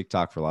think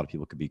TikTok for a lot of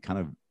people could be kind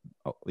of,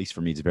 at least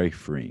for me, it's very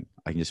freeing.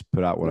 I can just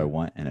put out what I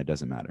want and it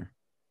doesn't matter.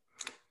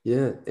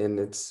 Yeah. And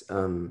it's,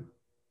 again,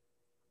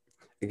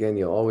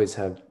 you'll always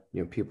have,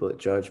 people that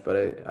judge,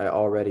 but I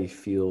already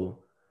feel,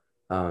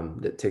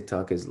 that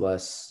TikTok is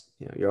less,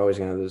 you're always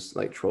gonna have those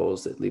like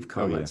trolls that leave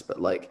comments,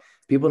 but like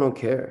people don't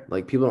care.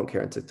 Like people don't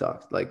care on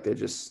TikTok. Like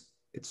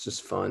it's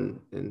just fun.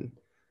 And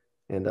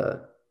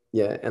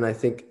yeah. And I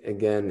think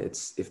again,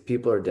 it's, if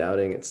people are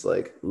doubting, it's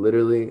like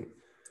literally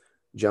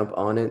jump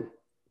on it,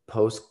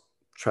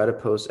 try to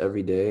post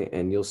every day,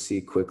 and you'll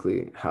see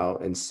quickly how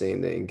insane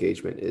the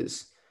engagement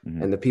is.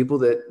 And the people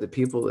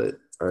that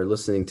are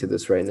listening to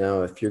this right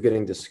now, if you're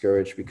getting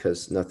discouraged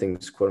because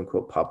nothing's quote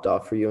unquote popped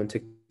off for you on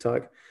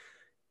TikTok,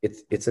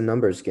 it's a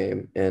numbers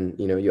game. And,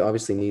 you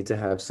obviously need to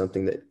have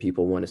something that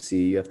people want to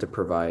see. You have to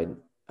provide,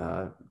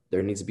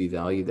 there needs to be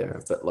value there.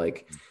 But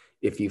like,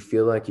 if you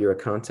feel like you're a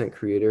content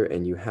creator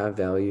and you have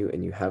value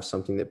and you have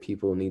something that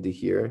people need to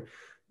hear,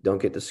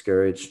 don't get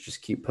discouraged,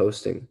 just keep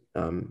posting.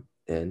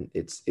 And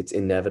it's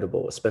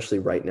inevitable, especially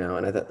right now.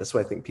 And that's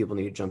why I think people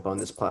need to jump on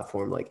this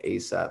platform like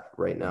ASAP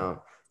right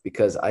now,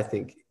 because I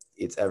think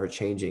it's ever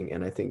changing.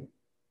 And I think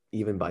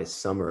even by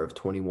summer of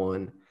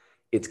 21,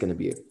 it's going to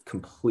be a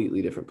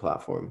completely different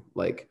platform.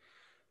 Like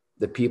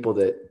the people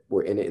that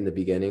were in it in the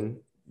beginning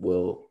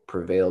will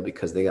prevail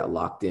because they got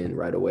locked in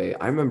right away.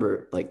 I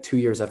remember like 2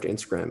 years after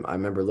Instagram, I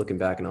remember looking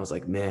back and I was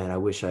like, man, I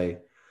wish I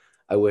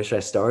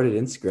started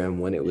Instagram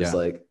when it was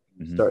like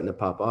starting to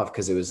pop off,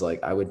 because it was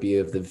like I would be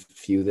of the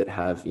few that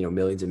have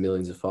millions and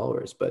millions of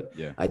followers, but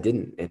I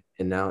didn't.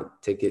 And now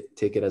take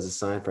it as a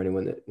sign for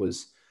anyone that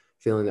was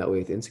feeling that way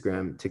with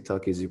Instagram.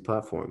 TikTok is your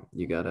platform.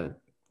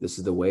 This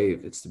is the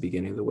wave. It's the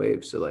beginning of the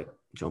wave. So like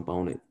jump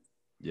on it.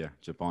 Yeah,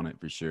 jump on it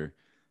for sure.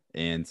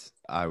 And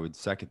I would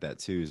second that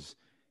too,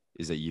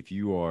 is that if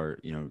you are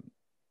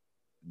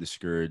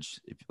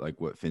discouraged, if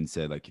like what Finn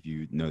said, like if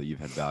you know that you've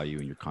had value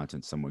and your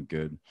content's somewhat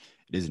good,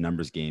 it is a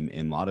numbers game.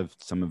 And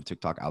some of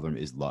TikTok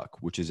algorithm is luck,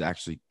 which is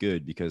actually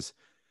good, because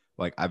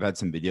like I've had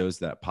some videos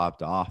that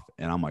popped off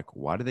and I'm like,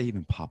 why do they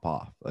even pop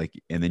off? Like,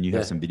 and then you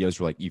have some videos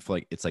where like you feel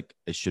like it's like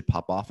it should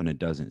pop off and it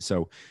doesn't.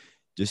 So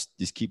just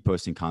keep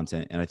posting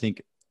content. And I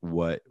think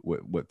what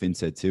Finn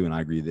said too, and I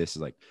agree with this,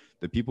 is like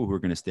the people who are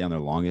going to stay on there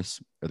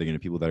longest are the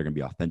people that are going to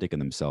be authentic in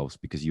themselves,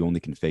 because you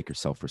only can fake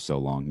yourself for so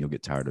long. You'll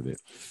get tired of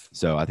it.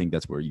 So I think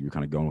that's where you're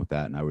kind of going with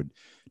that. And I would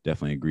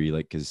definitely agree.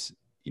 Like, cause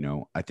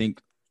I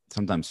think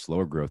sometimes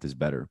slower growth is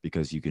better,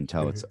 because you can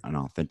tell it's an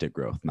authentic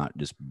growth, not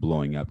just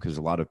blowing up. Cause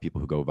a lot of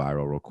people who go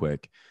viral real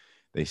quick,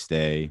 they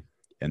stay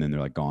and then they're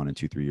like gone in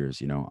 2-3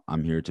 years.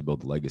 I'm here to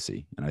build a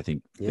legacy. And I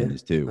think Finn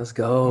is too. Let's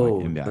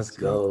go. Impact, Let's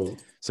go.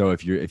 So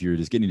if you're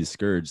just getting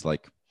discouraged,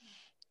 like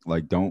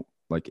don't,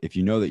 like if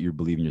you know that you're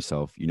believing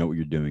yourself, what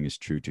you're doing is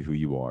true to who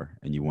you are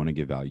and you want to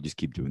give value, just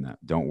keep doing that.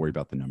 Don't worry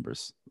about the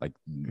numbers. Like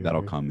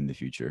that'll come in the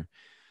future.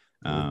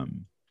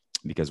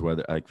 Because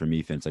whether, like for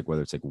me, Finn, it's like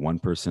whether it's like one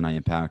person I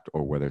impact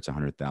or whether it's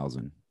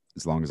 100,000,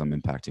 as long as I'm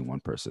impacting one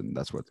person,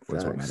 that's what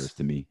matters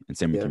to me. And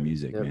same with your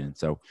music, man.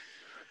 So,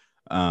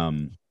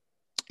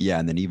 yeah.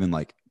 And then even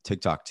like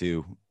TikTok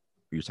too,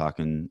 you're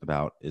talking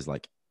about is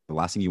like the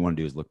last thing you want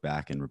to do is look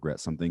back and regret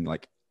something.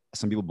 Like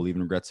some people believe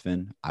in regrets,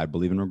 Finn. I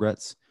believe in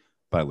regrets,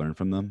 but I learn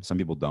from them. Some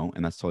people don't,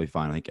 and that's totally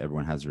fine. I think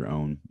everyone has their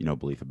own,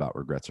 belief about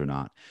regrets or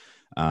not.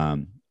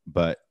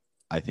 But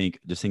I think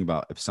just think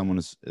about if someone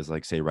is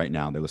like, say right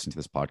now, they're listening to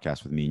this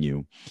podcast with me and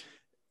you,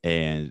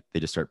 and they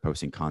just start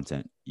posting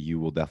content, you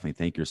will definitely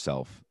thank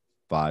yourself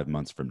 5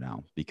 months from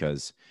now,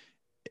 because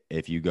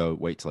if you go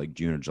wait till like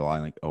June or July,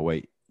 like, oh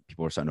wait,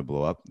 people are starting to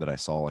blow up that I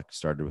saw like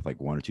started with like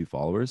 1 or 2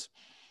 followers,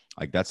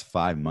 like that's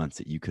 5 months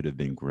that you could have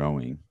been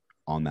growing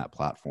on that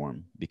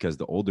platform, because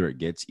the older it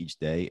gets each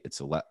day, it's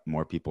a lot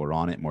more people are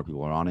on it,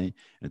 and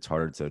it's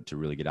harder to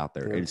really get out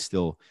there. Yeah. It's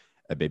still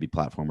a baby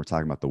platform. We're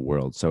talking about the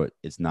world. So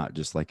it's not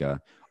just like a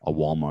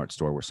Walmart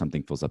store where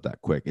something fills up that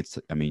quick.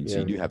 So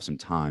you do have some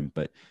time,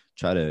 but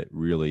try to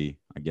really,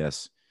 I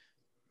guess,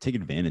 take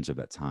advantage of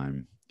that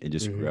time and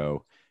just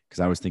grow. Cause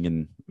I was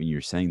thinking when you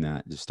were saying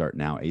that, just start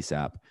now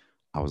ASAP.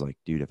 I was like,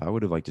 dude, if I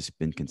would have like just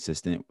been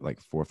consistent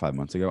like 4 or 5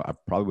 months ago, I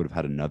probably would have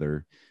had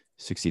another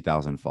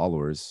 60,000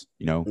 followers,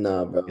 No,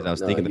 bro. I was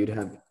thinking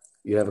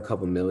you'd have a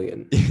couple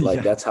million.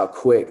 Like that's how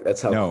quick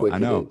quick I know.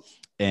 It is.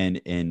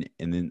 And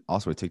then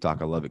also with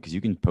TikTok, I love it because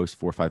you can post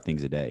 4 or 5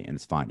 things a day and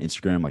it's fine.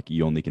 Instagram, like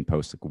you only can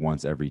post like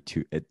once every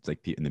 2. It's like,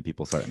 and then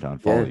people start to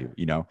unfollow you,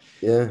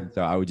 Yeah. And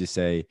so I would just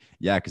say,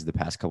 yeah, because the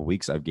past couple of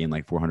weeks I've gained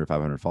like 400,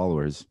 500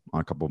 followers on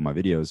a couple of my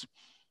videos.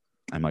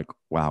 I'm like,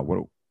 wow,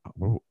 what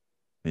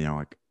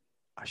like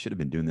I should have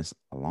been doing this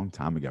a long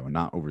time ago and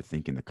not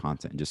overthinking the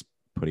content and just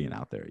putting it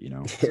out there,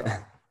 Yeah. So,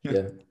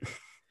 yeah.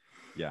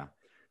 Yeah.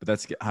 But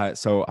that's good.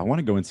 So I want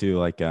to go into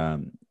like,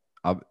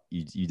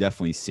 you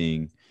definitely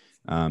sing.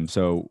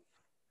 So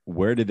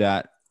where did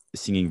that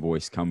singing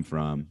voice come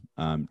from?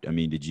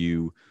 Did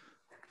you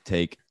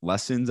take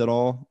lessons at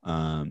all?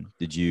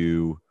 Did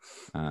you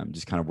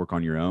just kind of work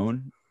on your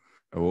own?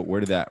 Or where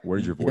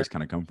did your voice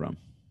kind of come from?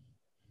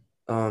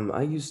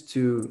 I used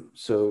to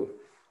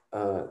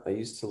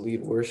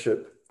lead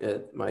worship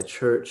at my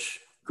church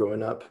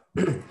growing up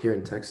here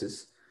in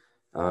Texas.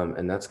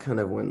 And that's kind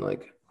of when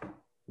like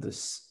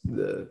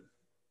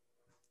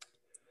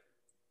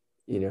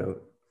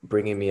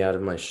bringing me out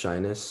of my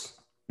shyness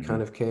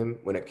kind of came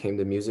when it came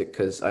to music,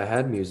 because I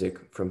had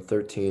music from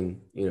 13,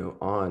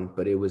 on,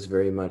 but it was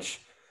very much,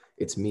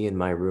 it's me in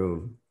my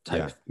room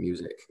type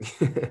music.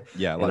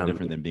 Yeah, a lot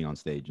different than being on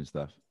stage and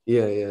stuff.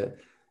 Yeah.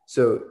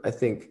 So I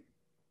think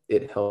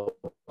it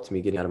helped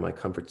me getting out of my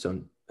comfort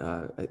zone.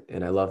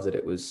 And I love that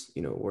it was,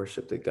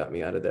 worship that got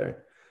me out of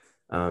there.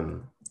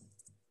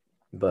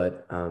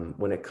 But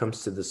when it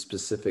comes to the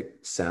specific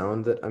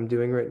sound that I'm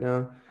doing right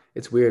now,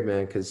 it's weird,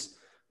 man, because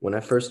when I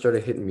first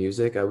started hitting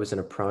music, I was in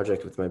a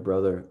project with my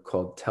brother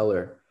called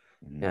Teller.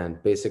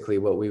 And basically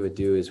what we would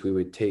do is we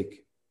would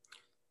take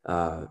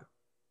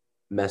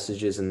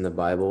messages in the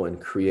Bible and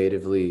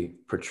creatively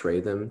portray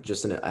them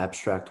just in an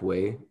abstract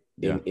way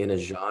in a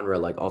genre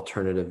like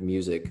alternative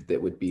music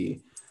that would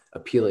be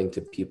appealing to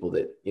people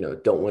that,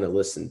 don't want to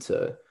listen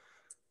to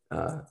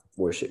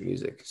worship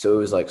music. So it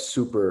was like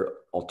super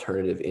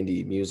alternative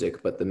indie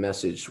music, but the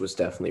message was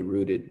definitely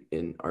rooted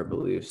in our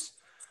beliefs.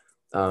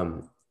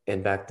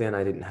 And back then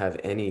I didn't have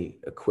any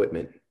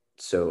equipment,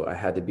 so I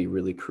had to be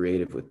really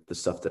creative with the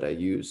stuff that I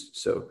used.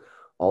 So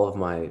all of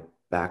my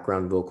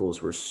background vocals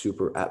were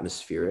super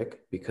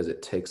atmospheric because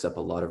it takes up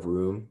a lot of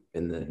room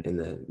in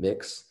the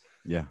mix.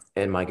 Yeah.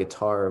 And my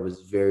guitar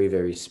was very,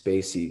 very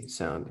spacey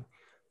sounding.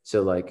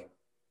 So like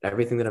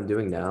everything that I'm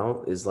doing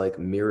now is like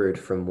mirrored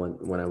from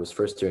when I was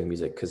first doing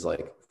music. Cause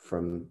like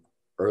from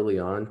early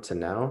on to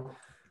now,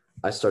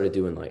 I started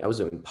doing I was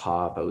doing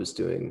pop. I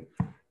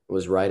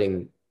was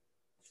writing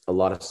a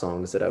lot of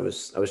songs that I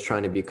was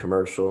trying to be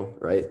commercial,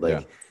 right?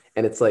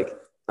 And it's like,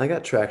 I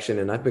got traction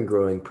and I've been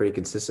growing pretty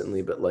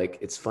consistently, but like,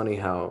 it's funny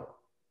how,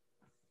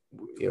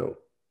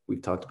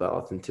 we've talked about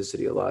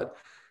authenticity a lot.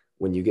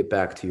 When you get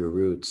back to your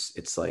roots,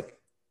 it's like,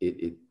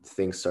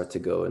 things start to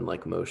go in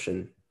like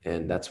motion.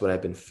 And that's what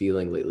I've been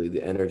feeling lately.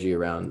 The energy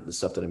around the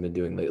stuff that I've been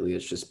doing lately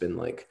has just been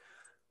like,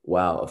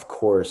 wow, of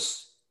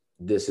course,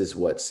 this is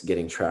what's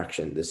getting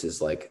traction. This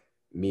is like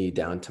me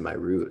down to my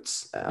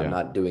roots. I'm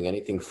not doing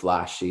anything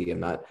flashy.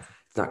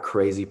 It's not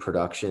crazy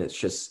production. It's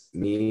just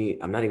me.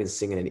 I'm not even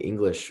singing in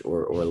English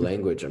or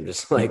language. I'm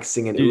just like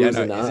singing oohs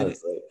and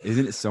ahs.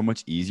 Isn't it so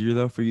much easier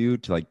though for you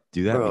to like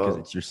do that? Bro, because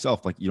it's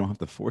yourself. Like you don't have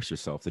to force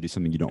yourself to do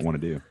something you don't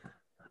want to do.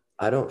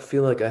 I don't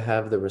feel like I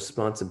have the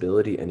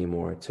responsibility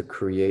anymore to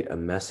create a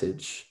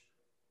message.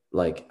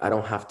 Like I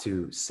don't have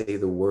to say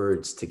the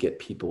words to get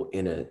people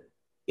in a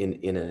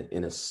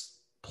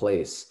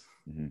place.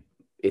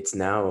 It's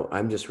now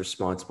I'm just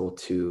responsible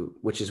to,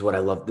 which is what I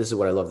love. This is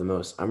what I love the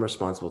most. I'm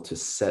responsible to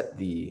set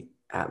the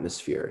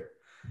atmosphere.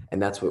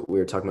 And that's what we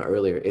were talking about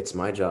earlier. It's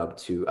my job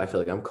I feel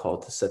like I'm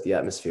called to set the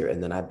atmosphere,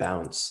 and then I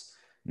bounce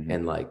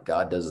and like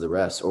God does the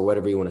rest, or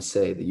whatever you want to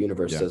say. The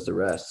universe does the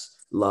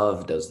rest.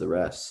 Love does the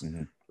rest.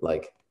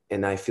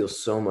 And I feel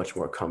so much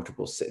more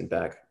comfortable sitting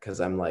back because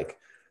I'm like,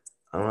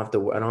 I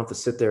don't have to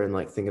sit there and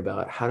like think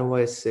about how do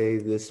I say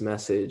this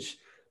message,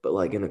 but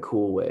like in a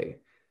cool way.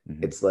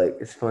 Mm-hmm. It's like,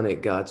 it's funny.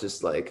 God's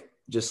just like,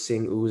 just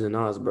sing oohs and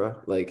ahs, bro.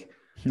 Like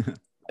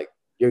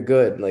you're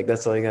good. Like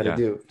that's all you got to Yeah.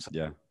 do. So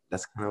Yeah.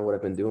 that's kind of what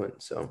I've been doing.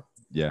 So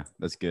Yeah,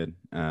 that's good.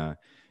 Yeah,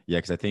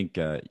 because I think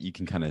you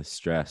can kind of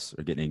stress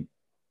or get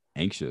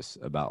anxious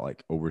about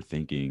like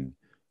overthinking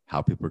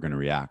how people are going to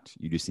react.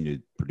 You just need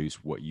to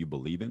produce what you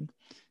believe in,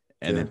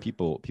 and yeah, then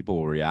people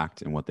will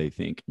react and what they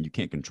think. And you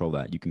can't control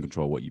that. You can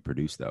control what you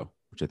produce, though,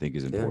 which I think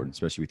is yeah, important,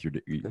 especially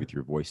with yeah. with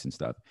your voice and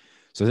stuff.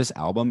 So this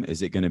album,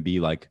 is it going to be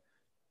like?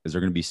 Is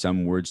there going to be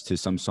some words to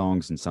some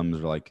songs and some are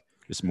like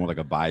just more like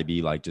a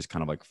vibey, like just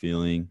kind of like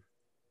feeling?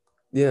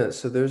 Yeah,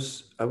 so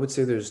I would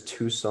say there's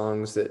two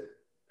songs that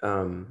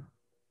um,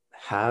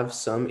 have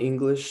some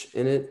English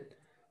in it.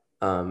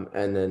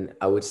 And then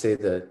I would say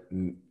the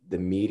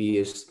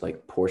meatiest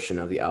like portion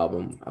of the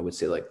album, I would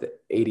say like the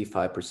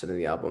 85% of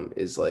the album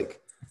is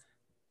like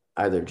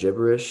either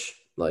gibberish,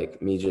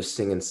 like me just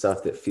singing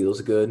stuff that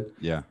feels good,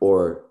 Yeah.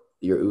 or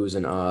your oohs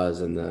and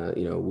ahs and the,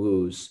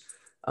 woos,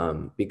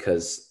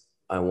 because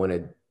I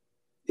wanted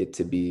it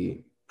to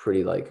be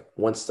pretty like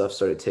once stuff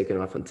started taking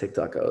off on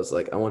TikTok, I was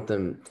like, I want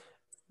them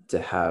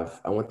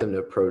to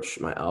approach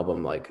my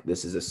album like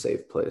this is a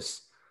safe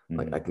place.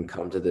 Like Mm-hmm. I can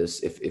come to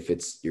this if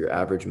it's your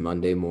average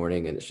Monday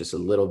morning and it's just a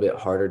little bit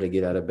harder to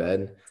get out of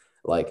bed,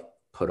 like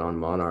put on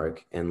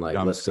Monarch and Dude, like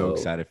I'm let's so go.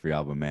 excited for your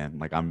album, man.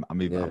 Like Yeah.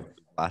 I'm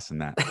blasting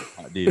that,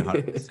 dude.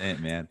 100%,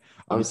 man.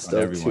 I'll I'm be telling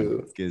stoked everyone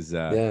too. because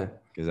Yeah.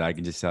 I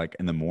can just like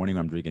in the morning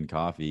when I'm drinking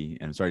coffee,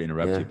 and I'm sorry to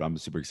interrupt Yeah. you, but I'm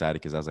super excited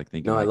because I was like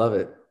thinking No, I like love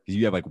it. because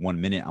you have like 1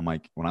 minute. I'm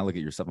like when I look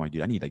at your stuff, I'm like,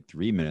 dude, I need like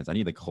 3 minutes. I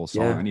need like a whole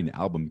song. I Yeah. need an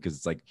album because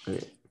it's like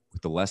I-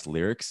 with the less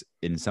lyrics,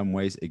 in some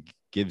ways, it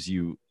gives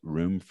you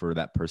room for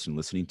that person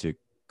listening to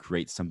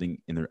create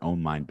something in their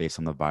own mind based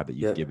on the vibe that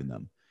you've Yep. given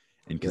them.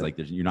 And because Yep.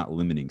 like you're not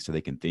limiting, so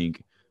they can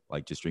think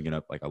like just drinking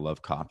up like I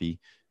love coffee.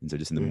 And so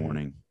just in the Mhm.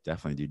 morning,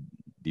 definitely do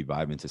be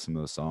vibing to some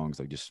of those songs,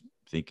 like just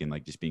thinking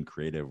like just being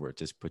creative where it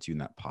just puts you in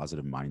that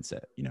positive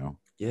mindset, you know?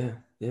 Yeah.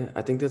 Yeah.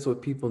 I think that's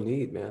what people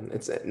need, man.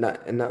 It's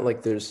not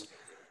like there's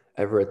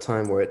ever a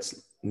time where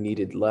it's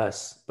needed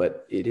less,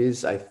 but it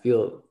is, I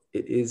feel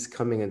it is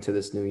coming into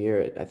this new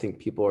year. I think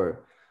people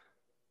are,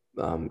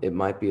 it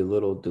might be a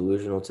little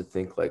delusional to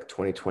think like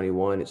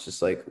 2021. It's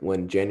just like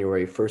when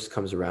January 1st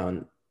comes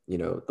around,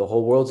 the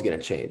whole world's going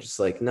to change. It's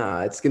like,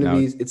 nah, No,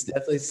 it's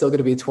definitely still going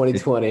to be it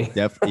 2020.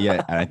 definitely,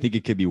 yeah. And I think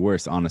it could be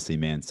worse, honestly,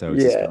 man. So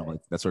it's just Yeah. kind of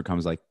like, that's where it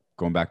comes like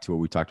going back to what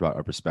we talked about,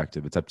 our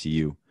perspective. It's up to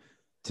you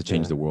to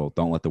change Yeah. the world.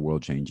 Don't let the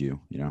world change you,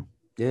 you know?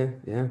 Yeah.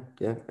 Yeah.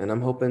 Yeah. And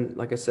I'm hoping,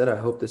 like I said, I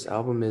hope this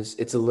album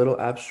it's a little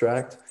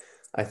abstract.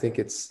 I think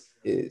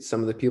some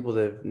of the people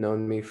that have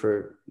known me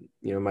for,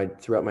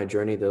 throughout my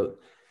journey, though,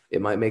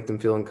 it might make them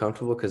feel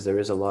uncomfortable because there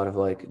is a lot of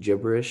like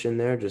gibberish in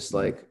there, just Mhm.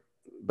 like,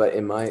 but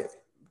in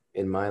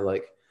my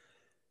like,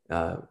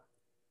 uh,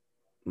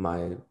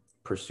 my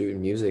pursuit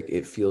in music,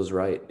 it feels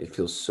right. It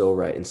feels so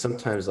right. And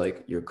sometimes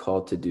like you're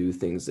called to do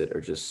things that are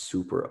just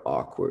super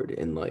awkward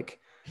and like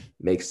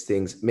makes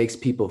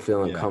people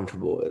feel Yeah.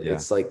 uncomfortable. Yeah.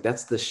 It's like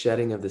that's the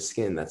shedding of the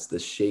skin. That's the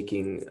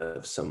shaking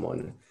of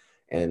someone.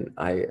 And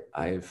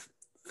I've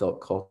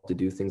felt called to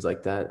do things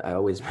like that. I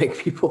always make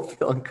people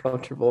feel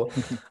uncomfortable,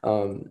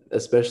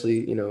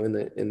 especially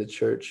in the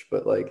church.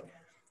 But like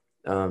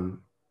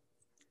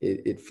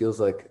it feels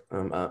like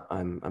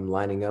I'm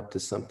lining up to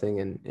something,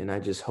 and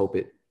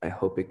I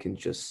hope it can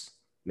just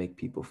make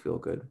people feel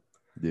good.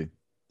 Yeah.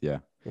 Yeah.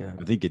 Yeah.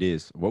 I think it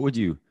is.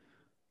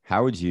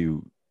 How would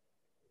you,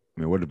 I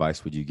mean, what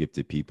advice would you give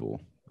to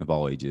people of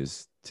all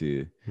ages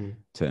Mhm.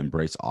 to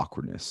embrace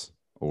awkwardness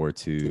or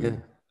to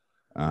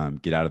Yeah.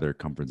 get out of their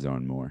comfort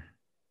zone more?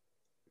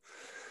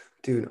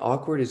 Dude,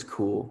 awkward is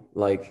cool.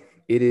 Like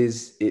it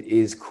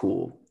is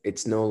cool.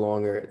 It's no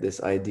longer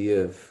this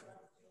idea of,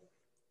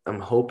 I'm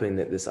hoping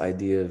that this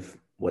idea of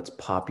what's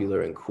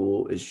popular and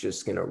cool is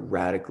just going to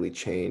radically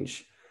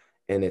change,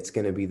 and it's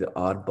going to be the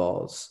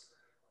oddballs.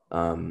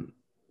 Um,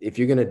 if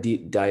you're going to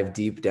dive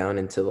deep down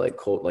into like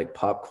like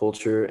pop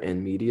culture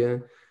and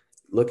media,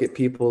 look at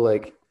people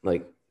like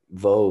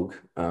Vogue.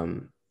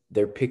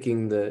 They're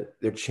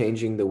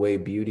changing the way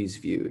beauty's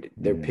viewed.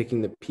 They're Mm-hmm.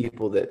 picking the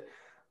people that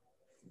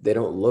they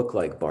don't look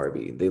like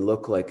Barbie. They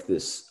look like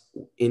this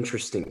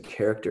interesting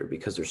character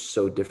because they're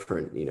so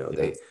different.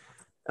 Yeah.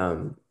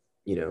 Um,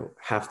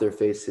 half their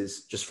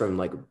faces just from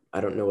like, I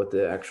don't know what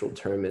the actual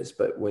term is,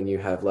 but when you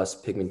have less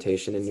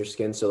pigmentation in your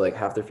skin, so like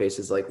half their face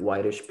is like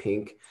whitish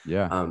pink,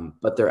 Yeah.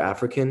 but they're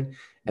African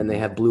and they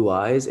Mm-hmm. have blue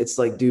eyes. It's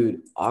like,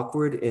 dude,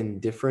 awkward and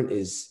different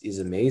is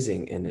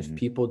amazing. And if Mm-hmm.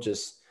 people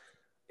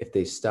if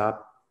they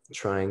stop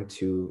trying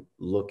to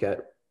look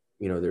at,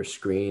 their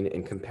screen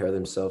and compare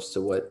themselves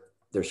to what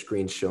their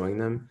screen's showing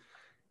them,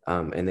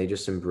 and they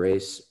just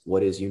embrace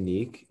what is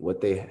unique,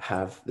 what they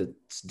have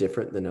that's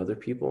different than other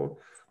people,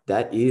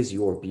 that is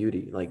your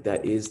beauty. Like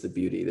that is the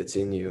beauty that's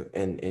in you,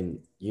 and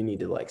you need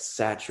to like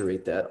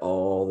saturate that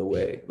all the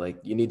way. Like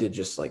you need to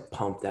just like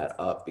pump that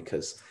up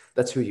because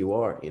that's who you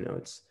are.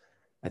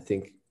 I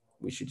think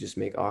we should just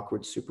make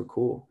awkward super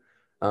cool.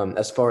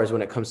 As far as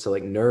when it comes to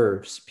like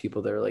nerves,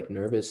 people that are like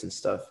nervous and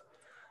stuff,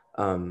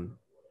 um,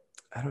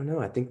 I don't know.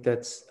 I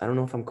don't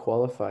know if I'm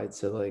qualified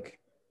to like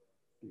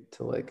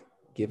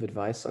give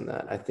advice on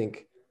that. I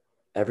think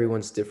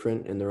everyone's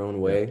different in their own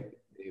Yeah. way.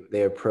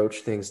 They approach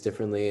things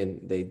differently and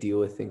they deal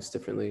with things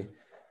differently.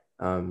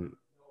 Um,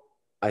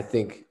 I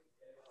think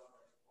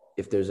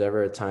if there's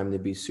ever a time to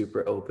be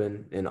super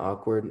open and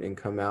awkward and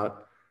come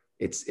out,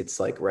 it's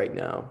like right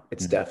now.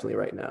 It's Mhm. definitely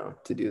right now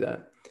to do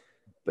that.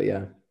 But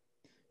yeah.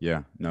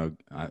 Yeah, no,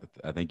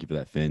 I thank you for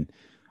that, Finn.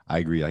 I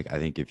agree. Like, I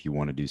think if you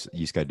want to do, you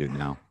just got to do it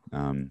now.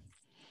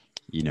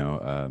 You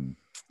know,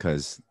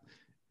 because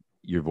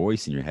your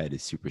voice in your head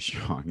is super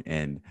strong,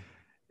 and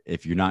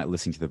if you're not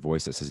listening to the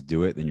voice that says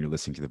do it, then you're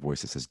listening to the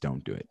voice that says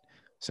don't do it.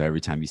 So every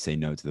time you say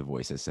no to the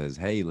voice that says,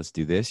 hey, let's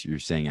do this, you're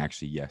saying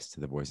actually yes to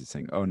the voice that's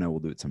saying, oh no, we'll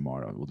do it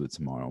tomorrow. We'll do it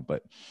tomorrow.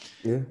 But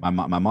Yeah. my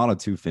motto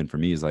too, Finn, for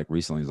me is like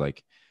recently is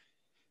like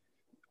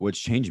what's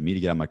changed me to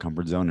get out of my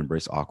comfort zone,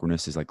 embrace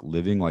awkwardness is like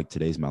living like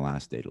today's my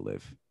last day to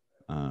live.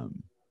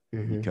 Um,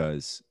 Mm-hmm.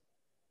 because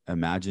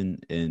imagine,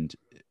 and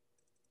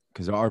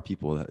because there are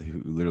people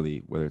who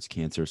literally, whether it's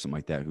cancer or something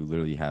like that, who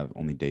literally have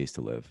only days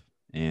to live.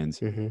 And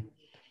Mm-hmm.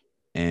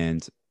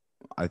 and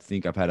I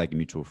think I've had like a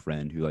mutual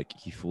friend who like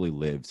he fully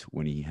lived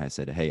when he had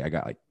said, hey, I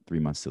got like 3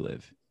 months to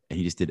live. And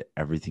he just did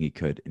everything he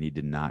could and he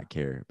did not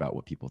care about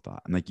what people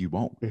thought. I'm like, you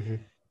won't. Mm-hmm.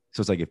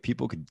 So it's like if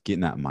people could get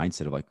in that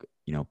mindset of like,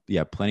 you know,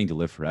 yeah, planning to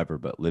live forever,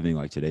 but living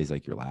like today's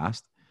like your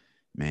last,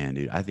 man,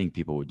 dude, I think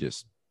people would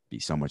just be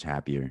so much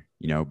happier,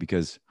 you know,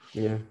 because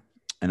Yeah.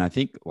 and I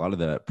think a lot of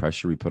the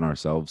pressure we put on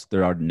ourselves,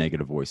 there are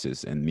negative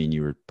voices, and me and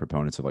you were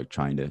proponents of like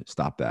trying to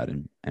stop that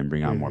and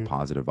bring out more Mm-hmm.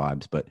 positive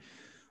vibes. But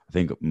I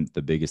think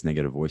the biggest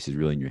negative voice is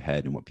really in your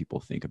head and what people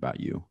think about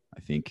you.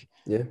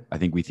 Yeah. I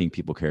think we think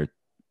people care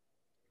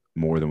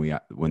more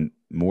than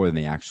more than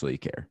they actually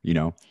care. You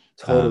know,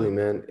 Totally, um,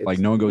 man. like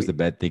It's no one goes to we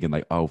bed thinking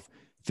like, oh,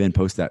 Finn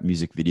posted that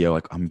music video.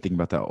 Like I'm thinking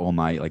about that all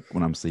night. Like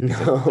when I'm sleeping, it's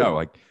like no, no.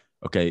 like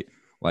okay,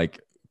 like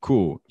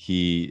cool.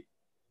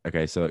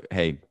 Okay, so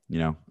hey, you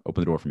know,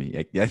 open the door for me.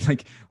 Like, yeah,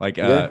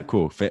 Yeah.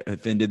 cool.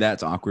 Finn did that.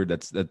 It's awkward.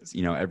 That's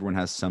you know, everyone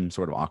has some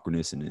sort of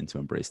awkwardness and to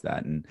embrace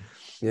that. And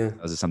Yeah.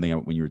 that was just something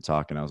when you were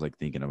talking, I was like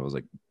thinking of. I was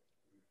like,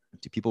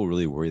 do people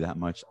really worry that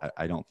much?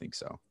 I don't think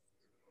so.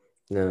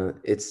 No,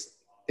 it's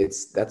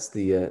that's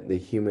the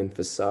human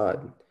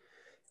facade,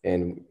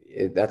 and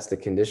that's the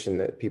condition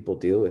that people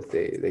deal with.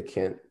 They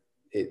can't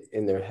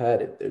in their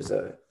head. There's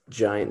a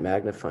giant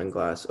magnifying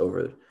glass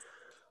over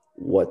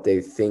what they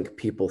think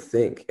people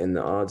think, and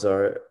the odds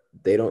are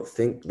they don't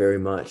think very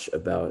much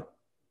about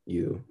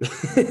you.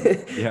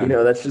 You Yeah,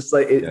 know, that's just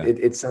like yeah,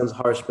 it sounds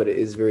harsh, but it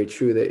is very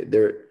true.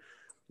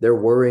 They're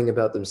worrying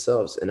about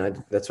themselves,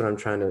 and that's what I'm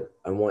trying to.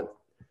 I want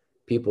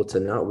people to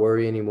not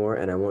worry anymore,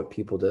 and I want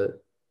people to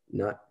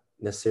not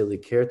necessarily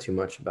care too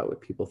much about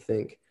what people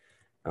think.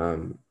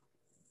 Um,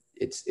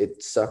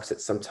 it sucks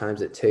that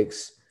sometimes it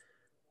takes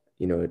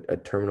a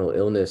terminal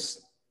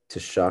illness to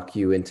shock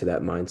you into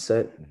that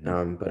mindset.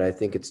 hmm But I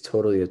think it's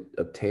totally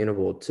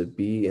obtainable to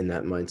be in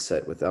that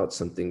mindset without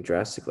something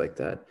drastic like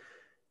that.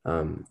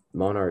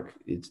 Monarch,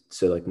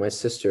 so like my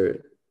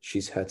sister,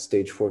 she's had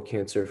stage 4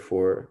 cancer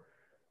for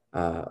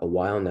a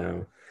while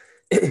now.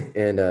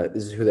 And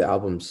this is who the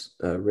album's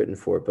written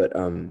for. But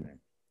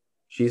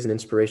she's an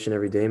inspiration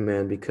every day,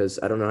 man, because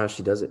I don't know how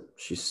she does it.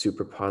 She's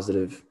super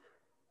positive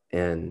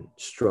and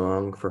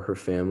strong for her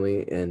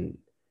family and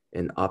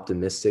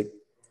optimistic,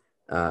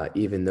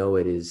 even though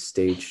it is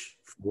stage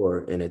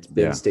 4 and it's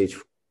been yeah, stage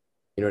 4,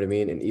 you know what I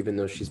mean? And even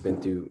though she's been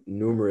through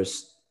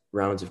numerous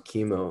rounds of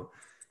chemo,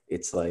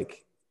 it's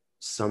like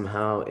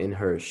somehow in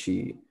her,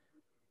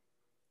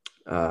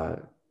 uh,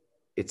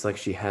 it's like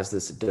she has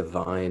this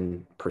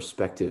divine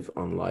perspective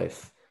on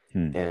life.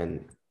 hmm.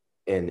 And,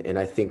 and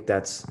I think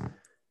that's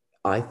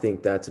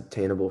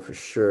obtainable for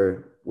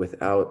sure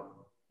without,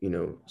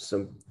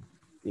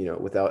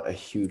 without a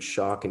huge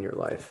shock in your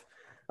life.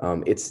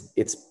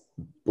 It's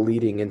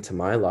bleeding into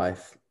my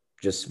life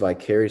just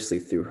vicariously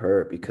through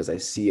her because I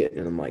see it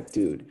and I'm like,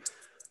 dude,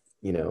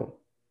 you know,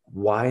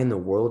 why in the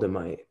world am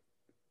I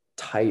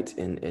tight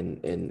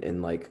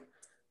and like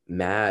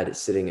mad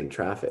sitting in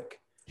traffic?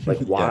 Like,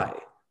 Yeah, why?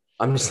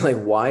 I'm just like,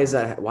 why is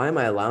that? Why am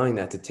I allowing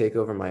that to take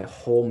over my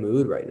whole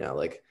mood right now?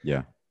 Like,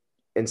 yeah,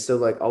 and so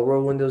like I'll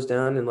roll windows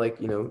down and like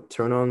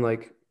turn on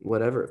like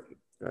whatever,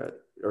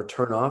 or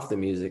turn off the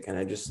music, and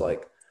I just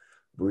like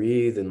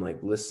breathe and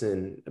like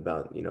listen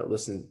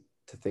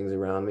to things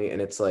around me.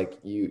 And it's like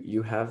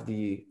you have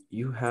the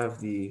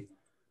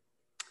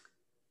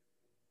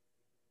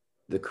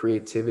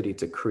creativity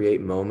to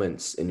create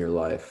moments in your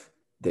life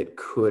that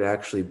could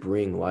actually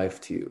bring life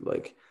to you.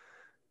 Like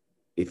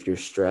if you're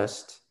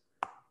stressed,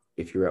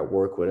 if you're at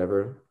work,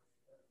 whatever,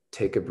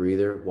 take a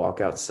breather,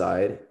 walk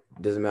outside.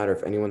 It doesn't matter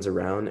if anyone's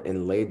around,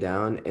 and lay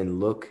down and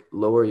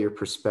lower your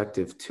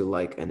perspective to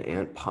like an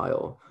ant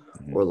pile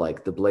hmm or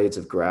like the blades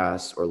of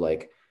grass, or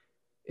like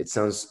it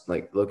sounds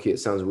like low-key, it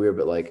sounds weird,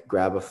 but like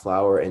grab a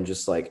flower and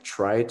just like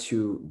try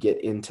to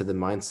get into the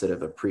mindset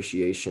of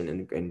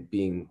appreciation and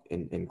being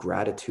and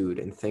gratitude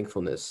and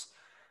thankfulness.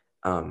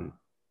 Um,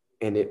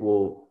 and it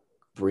will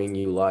bring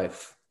you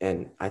life.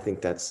 And I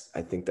think that's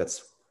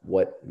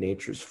what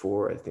nature's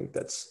for. I think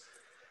that's,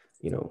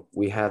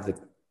 we have the,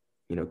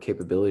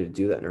 capability to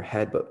do that in our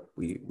head, but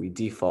we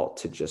default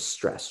to just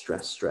stress,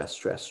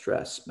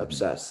 Mm-hmm.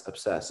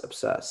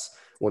 obsess,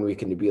 when we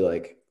can be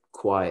like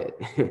quiet,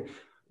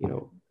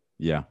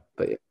 Yeah.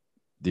 But yeah.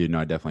 Dude, no,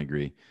 I definitely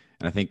agree.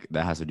 And I think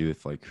that has to do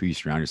with like who you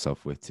surround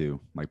yourself with too.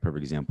 Like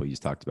perfect example, you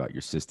just talked about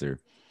your sister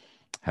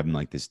having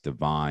like this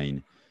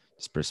divine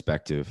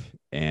perspective,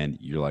 and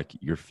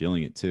you're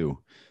feeling it too.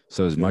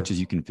 So as much as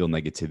you can feel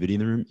negativity in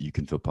the room, you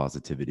can feel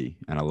positivity.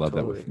 And I love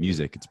that with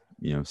music. It's,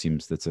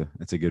 seems that's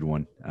a good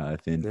one,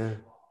 Finn. Yeah.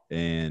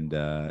 And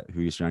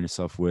who you surround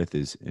yourself with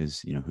is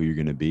who you're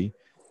going to be.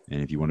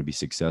 And if you want to be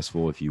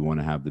successful, if you want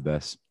to have the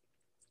best,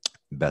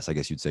 I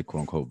guess you'd say,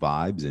 quote unquote,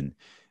 vibes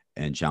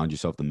and challenge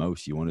yourself the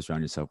most, you want to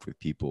surround yourself with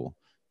people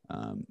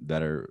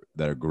that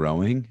are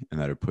growing and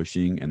that are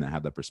pushing and that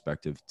have that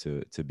perspective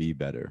to be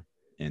better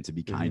and to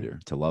be kinder,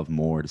 to love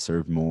more, to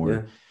serve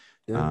more,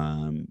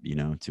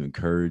 to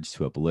encourage,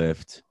 to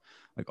uplift,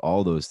 like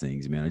all those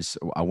things, man.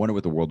 I wonder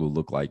what the world would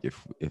look like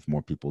if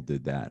more people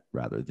did that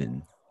rather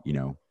than,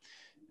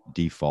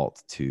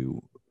 default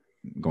to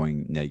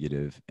going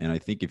negative. And I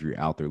think if you're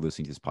out there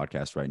listening to this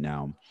podcast right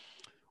now,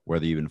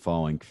 whether you've been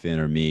following Finn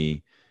or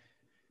me,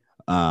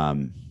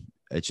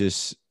 it's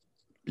just,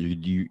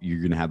 you're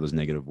going to have those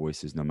negative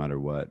voices no matter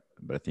what.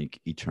 But I think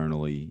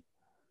internally,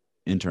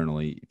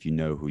 if you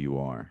know who you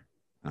are,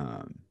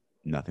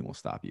 nothing will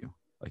stop you.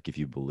 Like if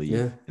you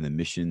believe in the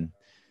mission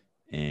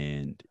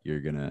and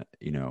you're going to,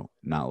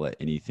 not let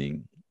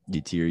anything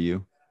deter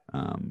you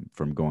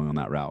from going on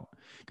that route.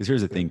 Because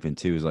here's the thing, Finn,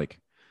 too, is like,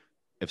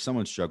 if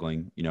someone's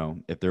struggling,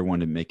 if they're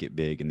wanting to make it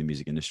big in the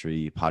music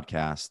industry,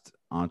 podcast,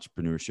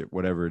 entrepreneurship,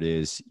 whatever it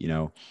is,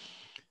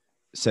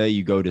 say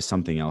you go to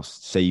something else,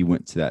 say you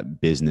went to that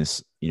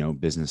business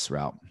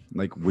route,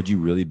 like, would you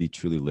really be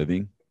truly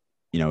living,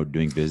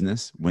 doing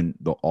business when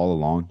all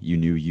along you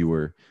knew you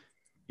were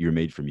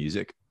made for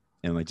music?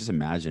 And like, just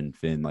imagine,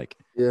 Finn, like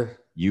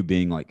you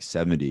being like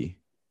 70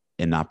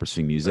 and not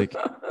pursuing music.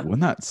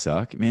 Wouldn't that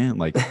suck, man?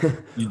 Like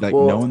you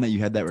knowing that you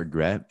had that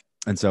regret.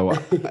 And so,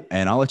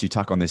 and I'll let you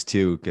talk on this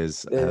too,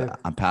 because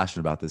I'm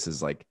passionate about this,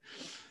 is like,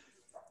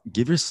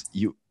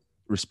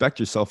 respect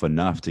yourself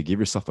enough to give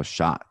yourself a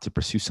shot to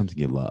pursue something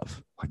you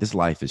love. Like this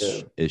life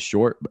is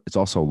short, but it's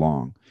also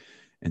long.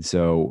 And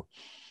so,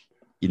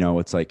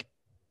 it's like,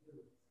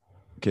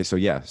 okay, so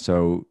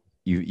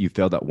you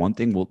failed at one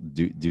thing, we'll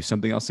do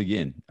something else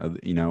again,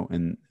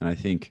 and I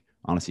think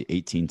honestly,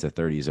 18 to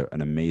 30 is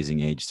an amazing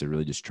age to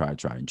really just try.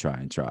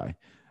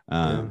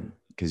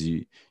 Because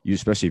you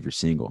especially if you're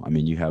single, I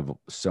mean, you have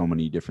so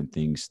many different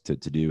things to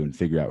do and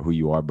figure out who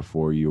you are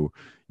before you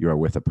are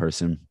with a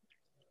person.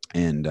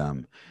 And I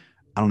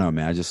don't know,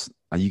 man,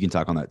 you can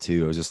talk on that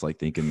too. I was just like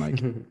thinking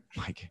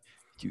like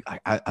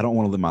I don't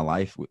want to live my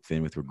life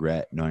with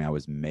regret, knowing I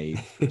was made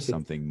for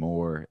something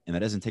more. And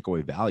that doesn't take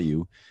away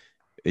value.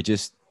 It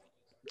just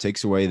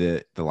takes away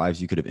the lives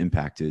you could have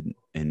impacted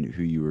and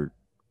who you were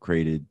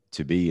created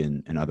to be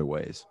in other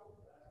ways.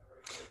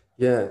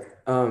 Yeah.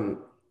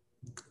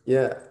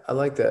 Yeah, I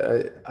like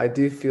that. I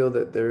do feel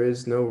that there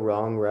is no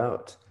wrong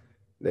route.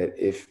 That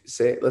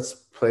let's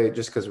play,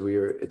 just because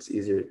it's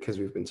easier because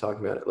we've been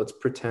talking about it. Let's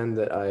pretend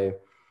that I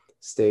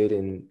stayed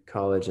in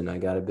college and I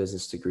got a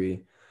business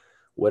degree.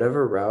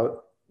 Whatever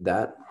route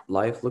that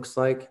life looks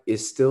like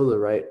is still the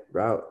right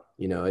route.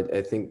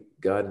 I think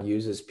God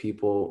uses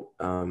people.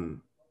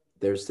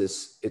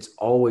 It's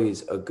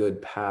always a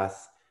good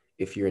path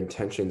if your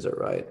intentions are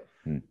right.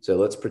 So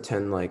let's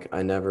pretend like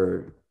I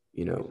never,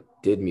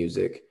 did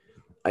music.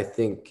 I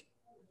think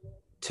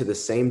to the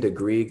same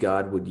degree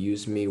God would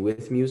use me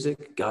with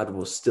music, God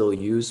will still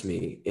use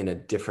me in a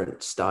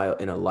different style,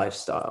 in a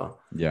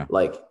lifestyle. Yeah.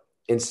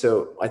 And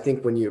so I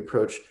think when you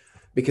approach,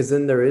 because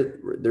then there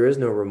is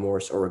no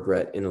remorse or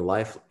regret in a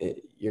life.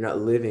 You're not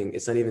living,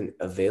 it's not even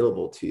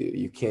available to you.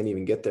 You can't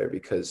even get there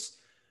because,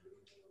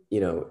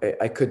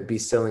 I could be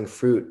selling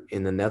fruit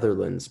in the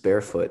Netherlands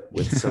barefoot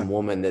with some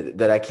woman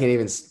that I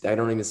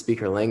don't even speak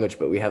her language,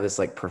 but we have this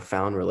like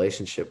profound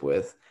relationship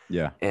with.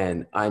 Yeah.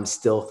 And I'm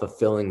still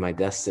fulfilling my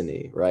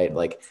destiny. Right.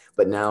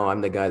 But now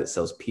I'm the guy that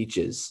sells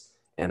peaches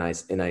and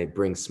I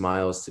bring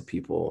smiles to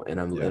people and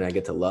and I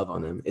get to love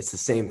on them. It's the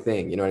same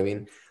thing. You know what I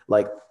mean?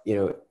 Like,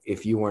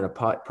 if you weren't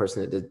a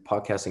person that did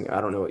podcasting,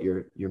 I don't know what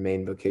your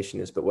main vocation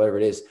is, but whatever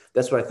it is,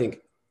 that's what I think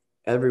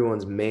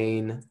everyone's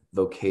main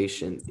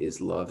vocation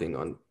is, loving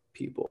on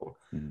people.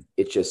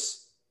 It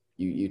just,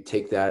 you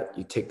take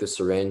the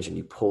syringe and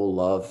you pull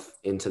love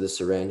into the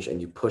syringe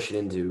and you push it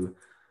into,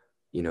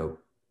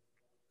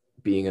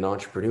 being an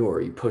entrepreneur.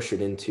 You push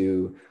it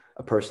into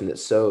a person that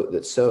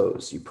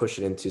sews, you push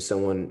it into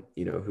someone,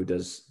 who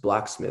does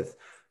blacksmith,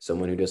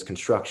 someone who does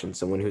construction,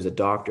 someone who's a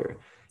doctor.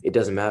 It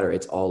doesn't matter.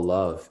 It's all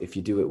love. If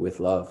you do it with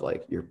love,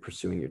 like you're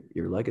pursuing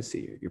your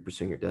legacy, you're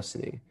pursuing your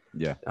destiny.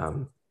 Yeah.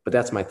 But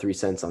that's my 3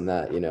 cents on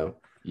that,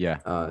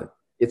 Yeah.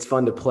 It's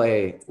fun to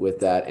play with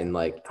that. And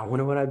like, I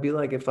wonder what I'd be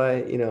like if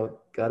I,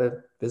 got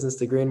a business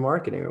degree in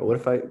marketing, or what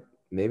if I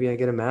maybe I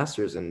get a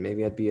master's and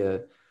maybe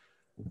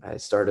I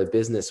start a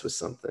business with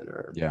something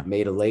or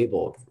made a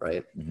label,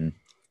 right? Mm-hmm.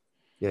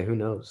 Yeah, who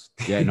knows?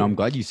 Yeah, no, I'm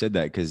glad you said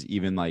that, because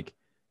even like,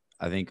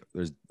 I think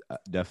there's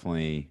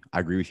definitely, I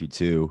agree with you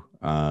too,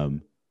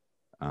 to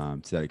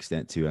that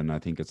extent too. And I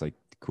think it's like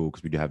cool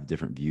because we do have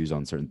different views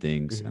on certain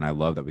things. Mm-hmm. And I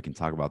love that we can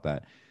talk about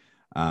that,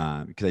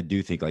 because I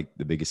do think like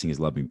the biggest thing is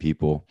loving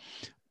people.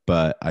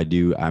 But I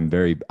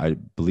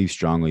believe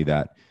strongly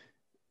that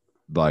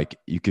like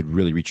you could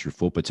really reach your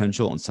full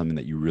potential on something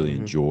that you really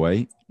Mm-hmm.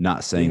 enjoy.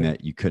 Not saying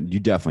that you couldn't, you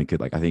definitely could.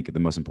 Like, I think the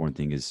most important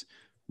thing is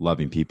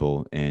loving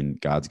people,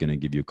 and God's going to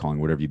give you a calling,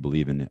 whatever you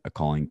believe in, a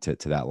calling to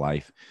that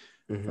life.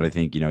 Mm-hmm. But I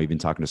think, even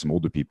talking to some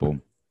older people,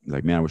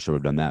 like, man, I wish I would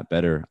have done that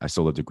better. I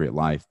still lived a great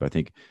life, but I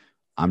think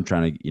I'm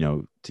trying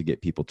to, to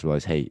get people to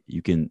realize, hey,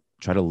 you can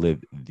try to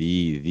live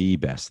the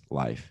best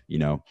life,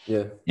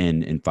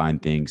 and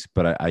find things.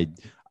 But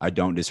I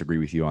don't disagree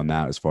with you on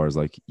that, as far as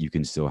like, you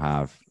can still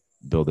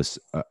build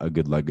a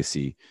good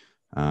legacy.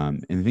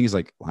 And the thing is,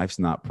 like, life's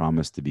not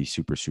promised to be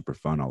super, super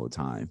fun all the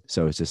time.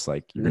 So it's just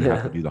like, you're going to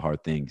have to do the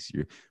hard things.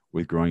 You're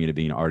with growing into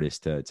being an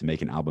artist, to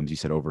making albums. You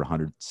said over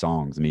 100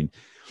 songs. I mean,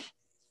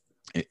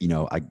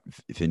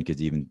 Finn could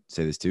even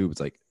say this too.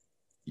 It's like,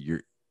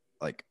 you're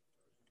like,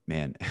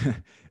 man,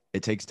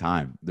 it takes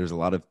time. There's a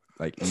lot of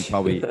like,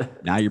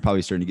 now you're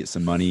probably starting to get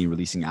some money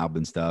releasing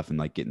album stuff and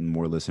like getting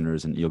more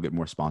listeners, and you'll get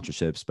more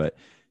sponsorships, but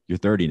you're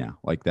 30 now.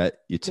 Like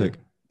that, you took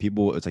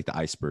people, it's like the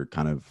iceberg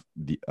kind of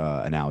the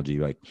analogy.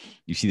 Like,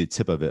 you see the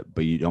tip of it,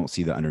 but you don't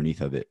see the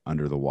underneath of it,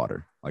 under the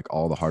water, like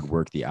all the hard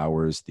work, the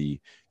hours, the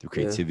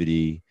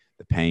creativity,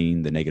 the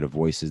pain, the negative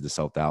voices, the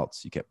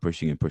self-doubts. You kept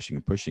pushing and pushing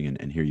and pushing,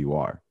 and here you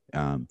are.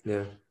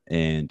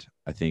 And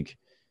I think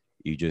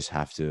you just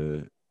have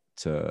to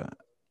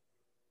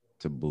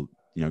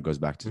it goes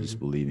back to just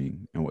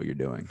believing in what you're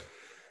doing.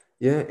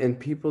 Yeah.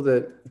 And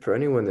for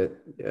anyone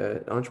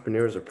that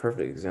entrepreneurs are a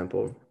perfect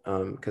example,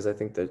 because I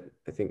think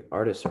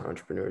artists are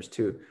entrepreneurs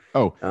too.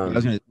 Oh, I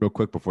was gonna, real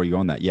quick before you go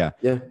on that. Yeah.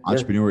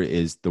 Entrepreneur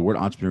is, the word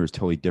entrepreneur is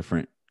totally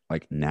different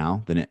like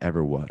now than it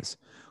ever was.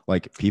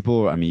 Like,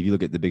 people, I mean, if you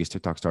look at the biggest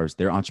TikTok stars,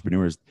 they're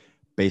entrepreneurs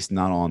based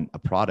not on a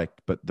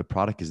product, but the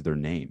product is their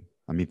name.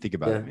 I mean, think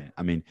about it, man.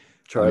 I mean,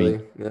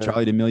 Charlie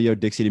D'Amelio,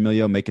 Dixie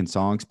D'Amelio making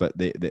songs, but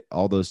they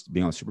all those,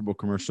 being on a Super Bowl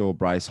commercial,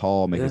 Bryce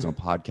Hall making his own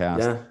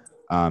podcast,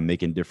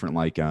 making different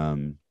like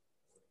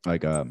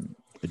a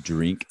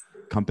drink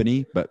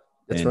company, but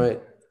that's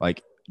right.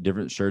 Like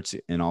different shirts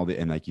and all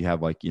and like you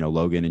have like,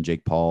 Logan and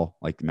Jake Paul,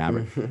 like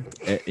Maverick,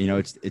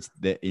 it's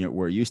that,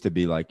 where it used to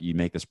be like, you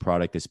make this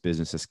product, this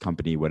business, this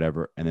company,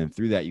 whatever. And then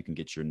through that you can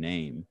get your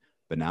name,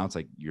 but now it's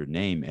like your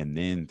name. And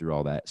then through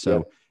all that.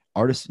 So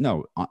artists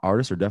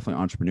are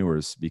definitely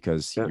entrepreneurs,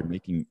 because you're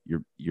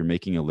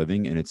making a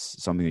living, and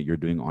it's something that you're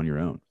doing on your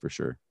own, for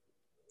sure.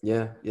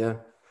 Yeah.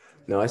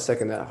 No, I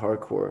second that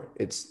hardcore.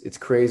 It's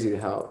crazy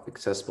how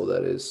accessible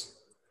that is.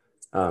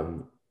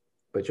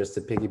 But just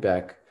to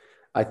piggyback,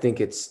 I think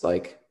it's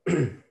like,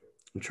 I'm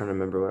trying to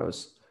remember what I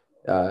was,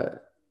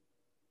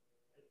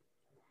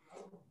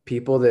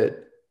 people that,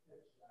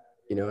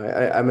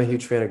 I'm a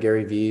huge fan of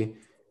Gary Vee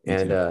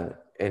and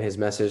his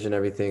message and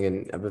everything.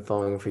 And I've been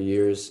following him for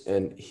years,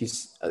 and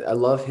I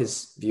love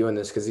his view on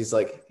this, because he's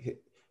like,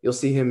 you'll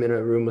see him in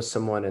a room with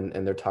someone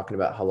and they're talking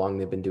about how long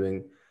they've been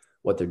doing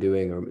what they're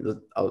doing.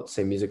 Or I'll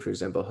say music, for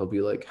example. He'll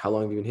be like, how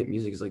long have you been hitting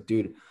music? He's like,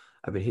 dude,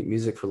 I've been hitting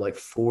music for like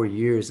 4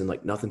 years and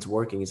like nothing's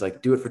working. He's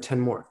like, do it for 10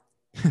 more.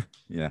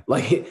 Yeah.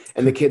 Like,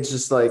 and the kid's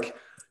just like,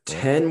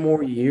 10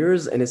 more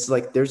years. And it's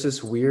like, there's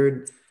this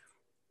weird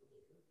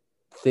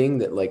thing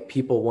that like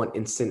people want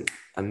instant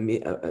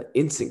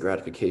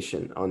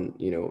gratification on,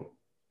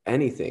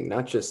 anything,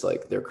 not just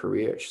like their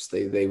career. It's just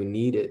they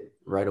need it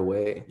right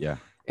away. Yeah.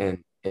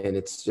 And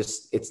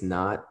it's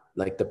not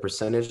like, the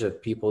percentage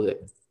of people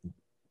that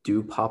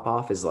do pop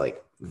off is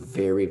like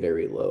very,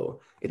 very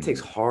low. It takes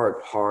hard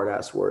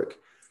ass work.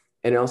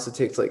 And it also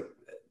takes like,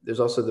 there's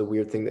also the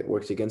weird thing that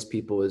works against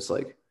people is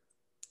like,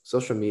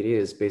 social media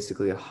is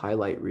basically a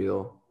highlight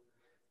reel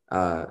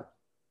of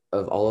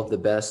all of the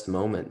best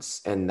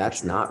moments. And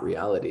that's not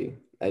reality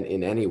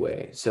in any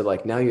way. So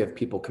like, now you have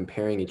people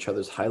comparing each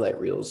other's highlight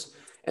reels,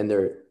 and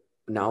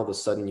now all of a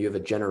sudden you have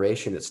a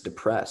generation that's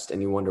depressed,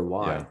 and you wonder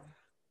why. Yeah.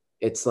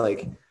 It's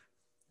like,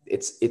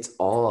 it's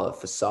all a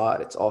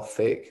facade. It's all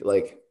fake.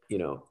 Like,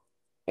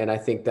 and I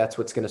think that's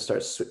what's going to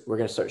start. We're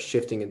going to start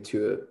shifting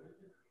into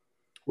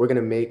we're going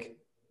to make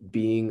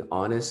being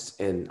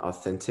honest and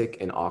authentic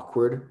and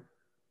awkward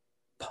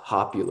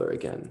popular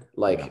again.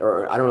 Like,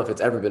 or I don't know if it's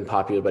ever been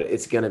popular, but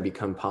it's going to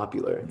become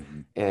popular.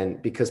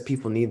 And because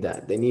people need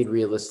that, they need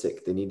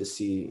realistic, they need to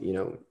see,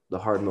 the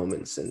hard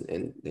moments,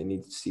 and they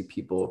need to see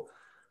people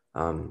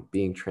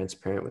being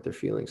transparent with their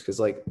feelings. Cause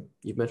like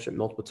you've mentioned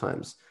multiple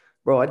times,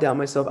 bro, I doubt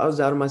myself. I was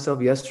doubting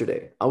myself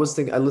yesterday. I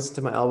listened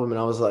to my album and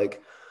I was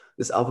like,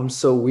 this album's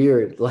so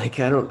weird. Like,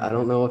 I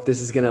don't know if this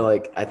is going to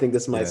like, I think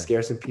this might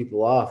scare some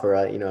people off, or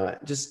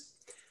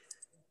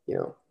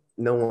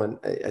no one,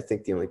 I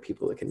think the only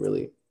people that can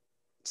really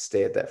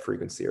stay at that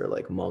frequency are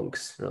like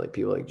monks, or like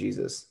people like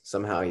Jesus.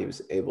 Somehow he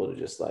was able to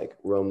just like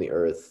roam the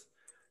earth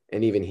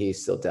and even he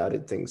still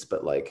doubted things,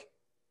 but like,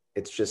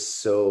 it's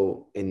just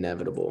so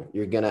inevitable.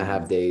 You're gonna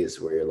have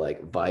days where you're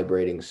like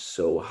vibrating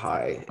so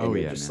high, and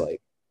you're just man.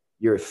 like,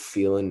 you're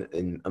feeling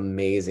an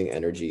amazing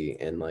energy,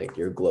 and like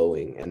you're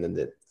glowing, and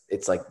then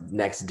it's like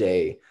next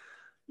day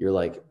you're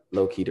like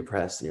low key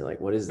depressed, and you're like,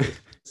 what is this?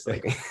 It's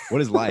like,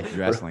 what is life?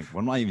 You're asking, like,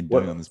 what am I even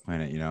doing on this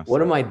planet? You know,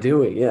 what am I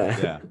doing? Yeah.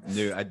 Yeah,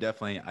 dude,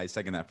 I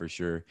second that for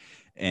sure.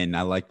 And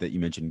I like that you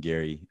mentioned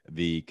Gary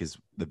V, because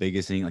the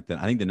biggest thing, like that,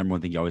 I think the number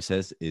one thing he always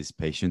says is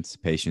patience,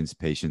 patience,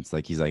 patience.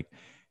 Like he's like,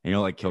 and you're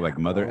like, kill like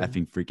mother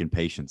effing freaking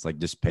patience, like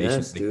just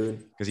patience, yes, dude.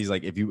 Because he's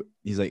like,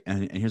 he's like,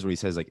 and here's what he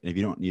says, like, if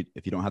you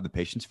don't have the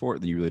patience for it,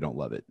 then you really don't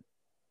love it.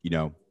 You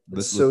know,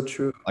 it's so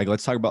true. Like,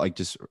 let's talk about like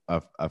just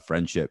a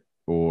friendship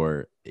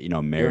or, you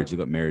know, marriage. You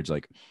got marriage,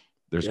 like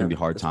there's gonna be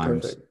hard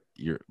times, perfect.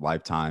 Your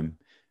lifetime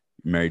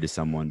married to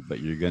someone, but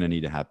you're going to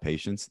need to have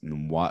patience.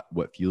 And what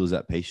fuels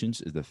that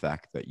patience is the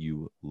fact that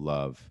you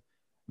love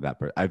that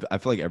person. I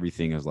feel like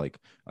everything is like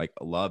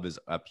love is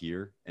up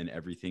here, and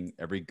every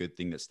good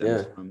thing that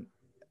stems from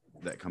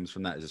that comes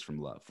from that is just from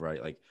love,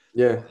 right? Like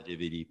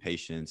positivity,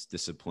 patience,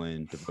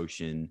 discipline,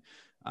 devotion,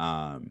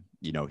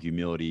 you know,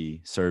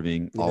 humility,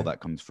 serving, all that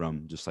comes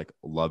from just like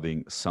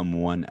loving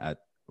someone at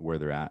where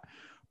they're at.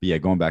 But yeah,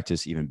 going back to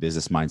this even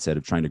business mindset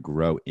of trying to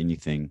grow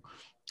anything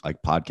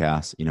like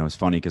podcasts, you know, it's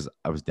funny because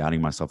I was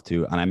doubting myself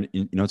too. And I'm,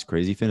 you know, it's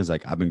crazy, Finn, is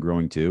like, I've been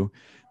growing too,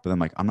 but I'm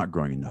like, I'm not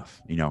growing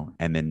enough, you know?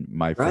 And then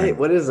my friend, right.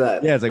 What is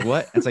that? Yeah. It's like,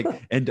 what? It's like,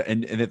 and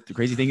the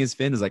crazy thing is,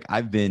 Finn, is like,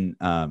 I've been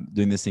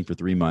doing this thing for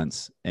 3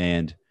 months,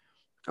 and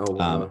I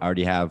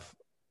already have,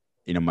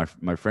 you know,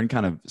 my friend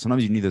kind of,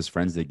 sometimes you need those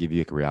friends that give you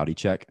like a reality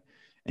check,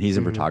 and he's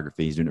in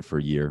photography. He's doing it for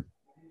a year.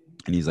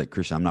 And he's like,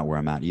 Christian, I'm not where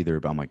I'm at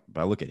either. But I'm like,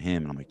 but I look at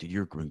him and I'm like, dude,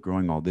 you're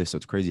growing all this. So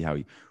it's crazy how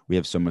we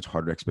have so much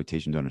harder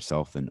expectations on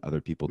ourselves than other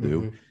people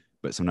do.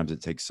 But sometimes it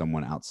takes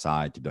someone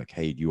outside to be like,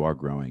 hey, you are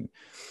growing.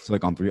 So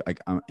like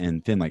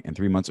and Finn, like in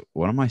 3 months,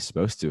 what am I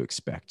supposed to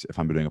expect if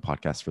I'm doing a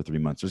podcast for 3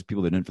 months? There's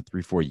people that did it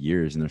for 3-4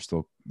 years and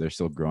they're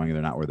still growing and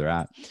they're not where they're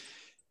at.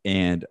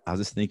 And I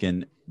was just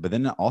thinking, but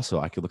then also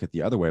I could look at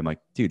the other way. I'm like,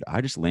 dude, I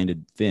just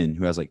landed Finn,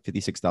 who has like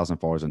 56,000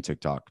 followers on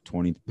TikTok,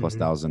 20 plus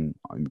thousand.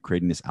 I'm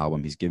creating this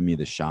album. He's giving me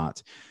the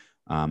shot.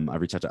 I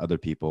reach out to other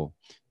people.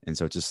 And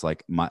so it's just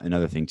like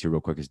another thing too, real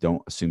quick, is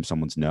don't assume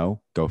someone's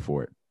no, go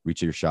for it.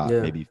 Reach your shot.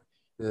 Maybe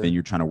then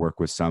you're trying to work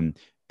with some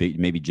big,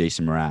 maybe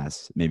Jason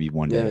Mraz, maybe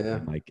one day.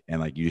 And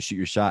like you just shoot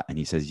your shot and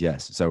he says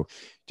yes. So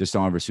just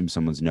don't ever assume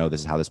someone's no. This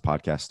is how this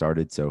podcast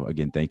started. So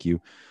again, thank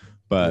you.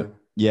 But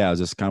I was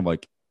just kind of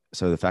like,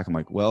 so the fact I'm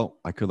like, well,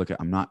 I could look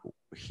at, I'm not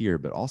here,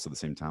 but also at the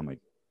same time, like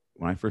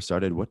when I first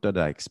started, what did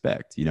I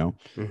expect? You know,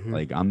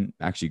 like I'm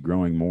actually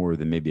growing more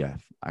than maybe I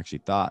actually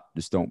thought.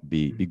 Just don't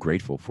be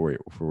grateful for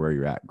it, for where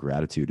you're at.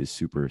 Gratitude is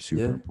super,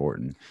 super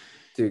important.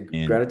 Dude,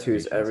 and gratitude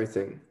is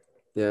everything.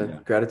 Yeah.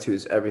 Gratitude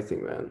is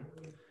everything, man.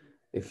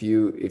 If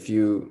you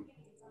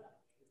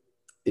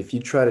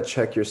try to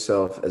check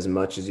yourself as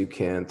much as you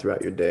can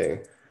throughout your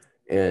day,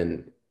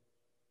 and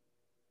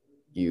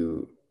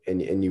you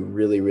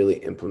really, really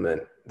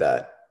implement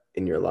that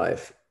in your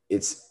life,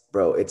 it's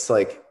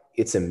like,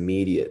 it's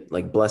immediate.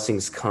 Like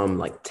blessings come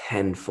like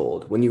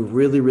tenfold when you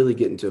really, really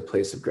get into a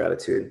place of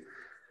gratitude.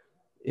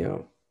 You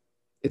know,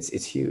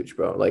 it's huge,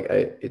 bro. Like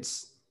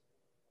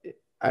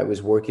I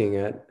was working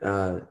at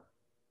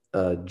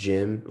a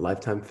gym,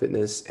 Lifetime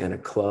Fitness, and a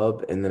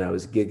club, and then I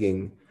was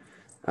gigging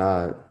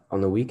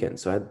on the weekend.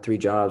 So I had 3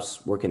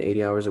 jobs, working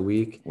 80 hours a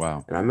week.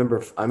 Wow. And I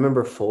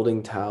remember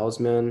folding towels,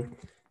 man,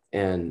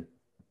 and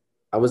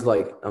I was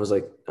like,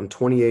 I'm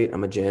 28.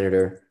 I'm a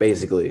janitor,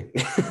 basically.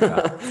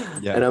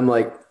 And I'm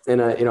like, and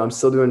I'm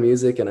still doing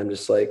music, and I'm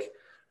just like,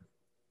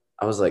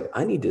 I was like,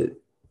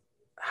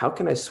 how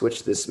can I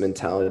switch this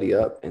mentality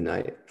up?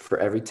 And for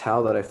every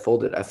towel that I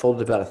folded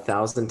about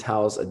 1,000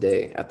 towels a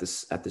day at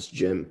this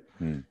gym.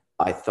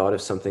 I thought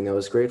of something I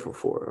was grateful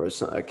for, or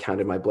I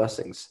counted my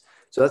blessings.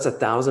 So that's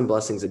 1,000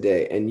 blessings a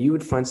day. And you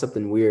would find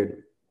something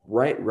weird,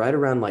 right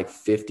around like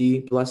 50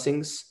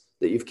 blessings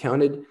that you've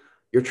counted.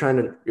 You're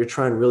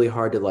trying really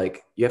hard to,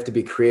 like, you have to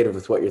be creative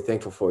with what you're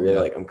thankful for. You're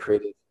like, I'm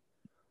creative,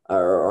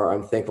 or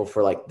I'm thankful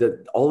for like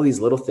all these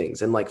little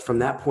things. And like, from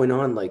that point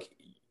on, like,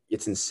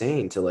 it's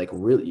insane to like,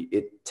 really,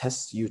 it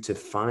tests you to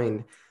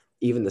find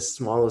even the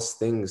smallest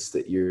things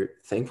that you're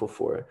thankful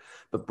for.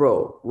 But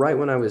bro, right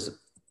when I was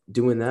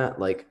doing that,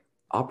 like,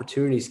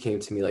 opportunities came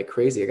to me like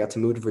crazy. I got to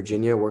move to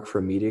Virginia, work for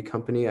a media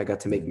company. I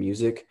got to make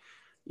music,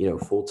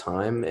 full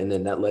time. And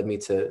then that led me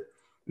to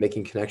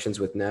making connections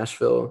with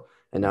Nashville.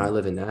 And now I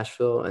live in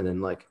Nashville. And then,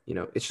 like,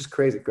 it's just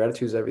crazy.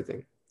 Gratitude is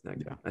everything.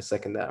 I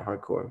second that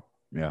hardcore.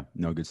 Yeah,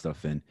 no, good stuff,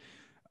 Finn.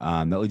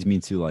 That leads me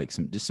to like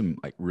some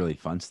like really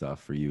fun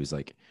stuff for you is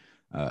like,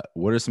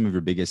 what are some of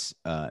your biggest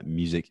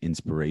music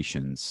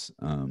inspirations,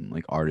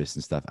 like artists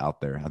and stuff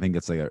out there? I think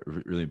that's like a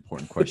really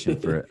important question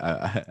for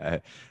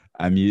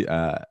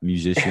a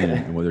musician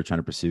and what they're trying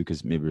to pursue,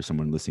 because maybe there's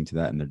someone listening to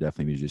that and they're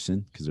definitely a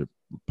musician, because they're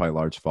probably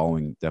large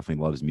following,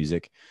 definitely loves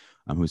music,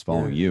 who's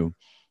following you.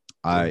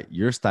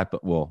 Your type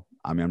of, well,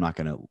 I mean, I'm not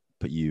going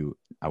to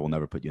I will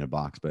never put you in a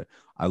box, but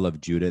I love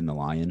Judah and the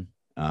Lion.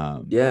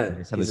 Yeah, They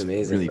just have he's this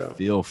amazing, really bro.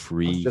 feel I was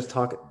free just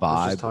talking. I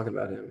was just vibe. talking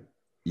about him.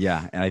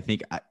 Yeah, and I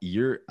think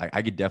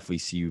I could definitely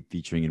see you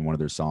featuring in one of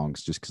their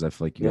songs just because I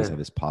feel like you guys Yeah, have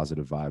this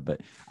positive vibe.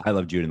 But I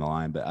love Jude in the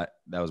Lion, but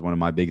that was one of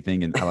my big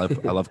thing. And I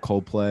love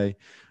Coldplay.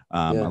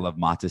 I yeah. love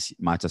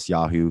Matas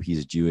Yahoo. He's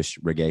a Jewish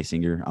reggae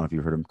singer. I don't know if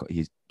you've heard him.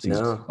 He sings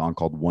a No. song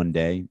called One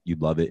Day.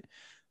 You'd love it.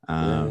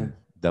 Yeah, yeah,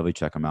 Definitely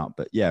check him out.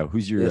 But yeah,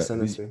 yeah.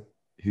 Send it to me.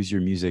 who's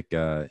your music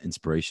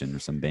inspiration or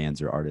some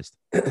bands or artists?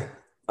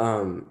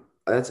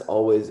 That's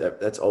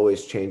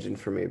always changing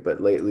for me.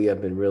 But lately,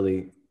 I've been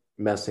really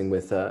messing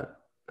with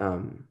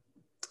um,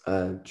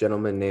 a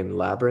gentleman named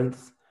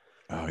Labyrinth.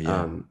 Oh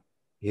yeah, Um,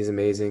 he's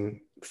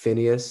amazing.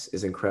 Phineas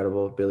is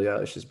incredible. Billie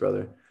Eilish's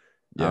brother.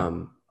 yeah.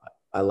 Um,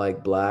 I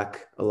like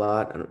Black a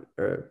lot,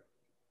 or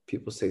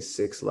people say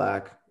Six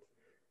Lack.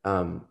 I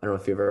don't know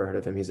if you've ever heard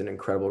of him. He's an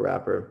incredible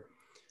rapper.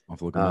 I'll have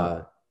to look him up.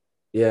 Uh,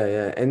 yeah,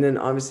 yeah. And then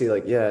obviously,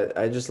 like, yeah,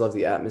 I just love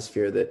the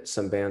atmosphere that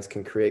some bands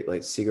can create,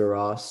 like Sigur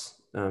Rós.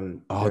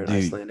 Oh, They're an dude,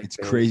 Icelandic it's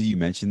band. crazy you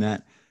mentioned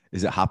that.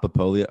 Is it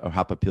Hapapolia or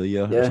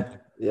Hapapilia or Yeah, something?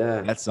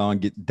 yeah, That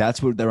song,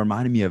 that's what that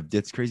reminded me of.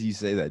 It's crazy you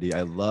say that, dude.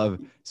 I love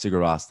Sigur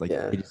Rós. Like,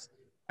 yeah.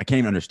 I can't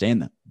even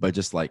understand them, but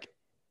just like,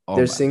 oh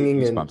They're my, I get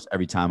singing in, goosebumps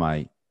every time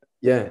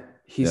yeah,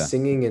 he's yeah,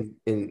 singing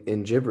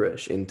in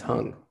gibberish, in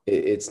tongue.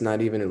 It's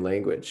not even in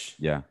language.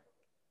 yeah.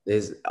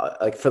 Is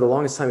like for the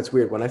longest time, it's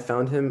weird. When I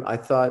found him, I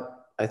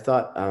thought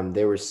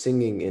they were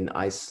singing in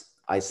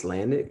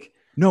Icelandic.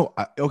 No,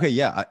 okay,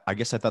 yeah. I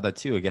guess I thought that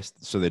too. I guess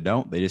so. They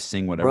don't. They just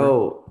sing whatever.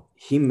 Bro,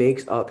 he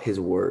makes up his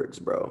words,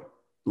 bro.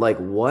 Like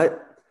what?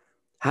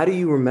 How do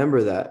you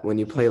remember that when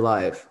you play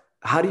live?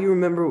 How do you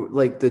remember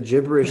like the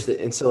gibberish that,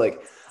 and so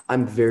like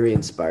I'm very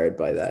inspired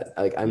by that.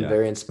 Like I'm Yeah.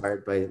 very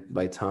inspired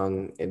by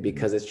tongue, and Mhm.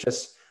 because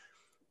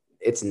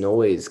it's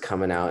noise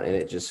coming out and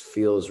it just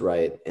feels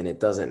right and it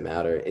doesn't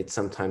matter. It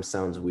sometimes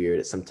sounds weird.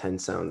 It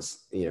sometimes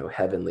sounds,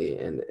 heavenly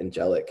and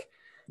angelic.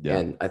 Yeah.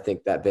 And I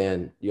think that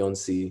band,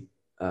 Jonsi,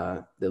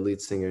 the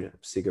lead singer,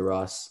 Sigur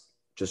Rós,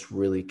 just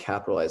really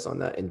capitalized on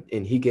that.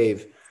 And he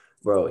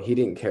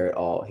didn't care at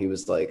all. He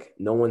was like,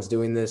 no one's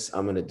doing this.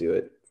 I'm going to do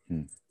it.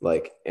 Hmm.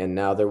 Like, and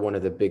now they're one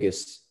of the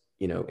biggest,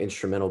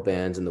 instrumental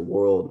bands in the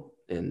world.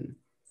 And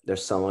they're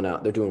selling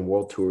out, they're doing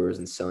world tours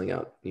and selling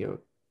out,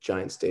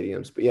 giant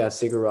stadiums. But yeah,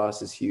 Sigur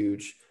Rós is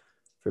huge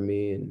for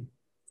me. And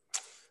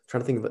I'm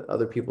trying to think of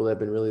other people that I've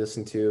been really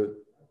listening to.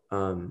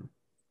 Um,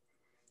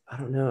 I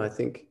don't know. I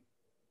think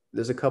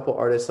there's a couple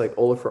artists like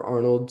Olafur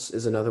Arnolds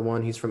is another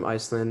one. He's from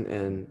Iceland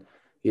and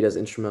he does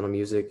instrumental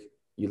music.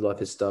 You love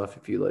his stuff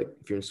if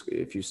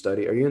you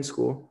study. Are you in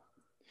school?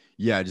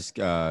 Yeah. I just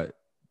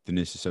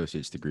finished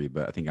associate's degree,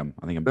 but I think I'm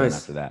done Nice.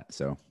 after that.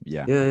 So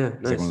yeah, Yeah, yeah, it's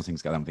like one of nice. those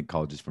things. I don't think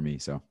college is for me.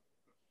 So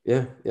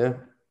Yeah, yeah.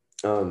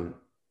 Um,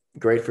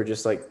 Great for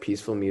just like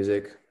peaceful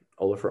music.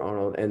 Olafur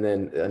Arnold, and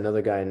then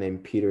another guy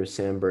named Peter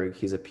Sandberg.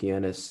 He's a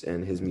pianist,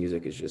 and his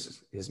music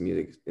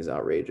is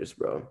outrageous,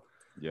 bro.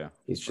 yeah,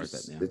 He's write that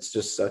just down. it's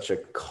just such a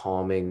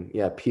calming.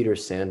 Yeah, Peter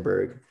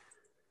Sandberg.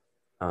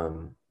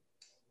 Um,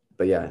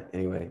 but yeah,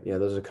 anyway, yeah,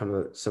 those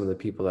are some of the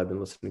people I've been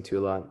listening to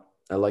a lot.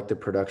 I like the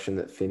production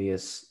that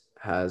Phineas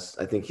has.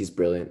 I think he's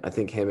brilliant. I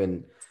think him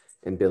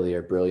and Billy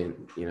are brilliant.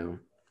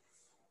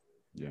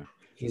 Yeah.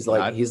 He's Yeah.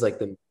 like he's like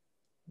the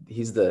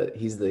he's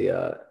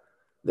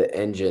the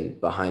engine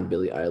behind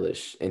Billie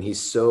Eilish, and he's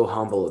so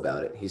humble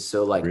about it. He's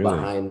so like Really?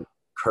 behind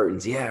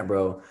curtains. Yeah,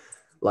 bro.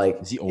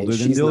 Like, Is he and older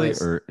than she's Billy,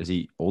 nice. or is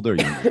he older or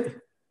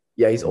younger?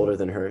 Yeah, he's older Oh,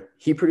 than her.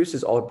 He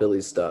produces all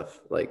Billie's stuff.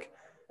 Like,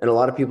 and a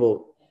lot of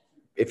people,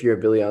 if you're a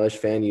Billie Eilish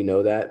fan, you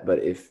know that.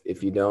 But if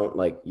you don't,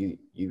 like, you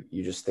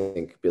just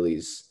think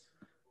Billie's,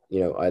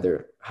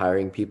 either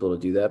hiring people to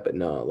do that. But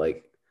no,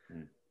 like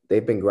mm.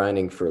 they've been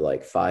grinding for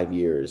like 5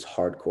 years,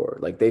 hardcore.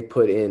 Like they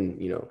put in,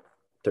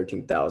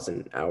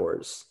 13,000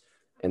 hours,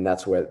 and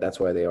that's why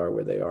they are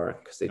where they are,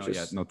 because No,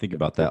 yeah, no. Think they're,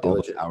 about they're that. All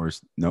those diligent.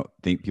 hours. No,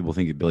 think people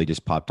think that Billy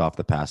just popped off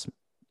the past,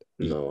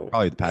 No,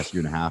 probably the past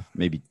year and a half,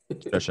 maybe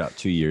stretch out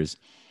 2 years.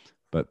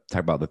 But talk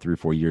about the 3 or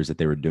 4 years that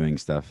they were doing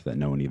stuff that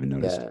no one even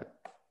noticed. yeah,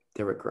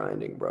 they were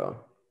grinding, bro.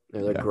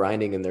 They're Yeah,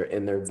 grinding in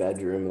their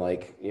bedroom,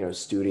 like,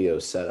 studio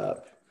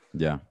setup.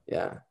 yeah.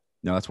 Yeah.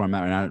 No, that's where I'm at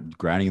right now,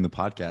 grinding in the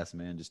podcast,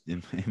 man. Just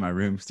in my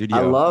room I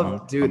studio,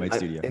 love, dude, homemade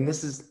studio.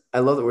 I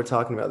love that we're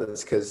talking about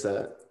this because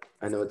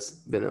I know it's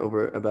been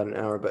over about an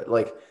hour, but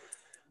like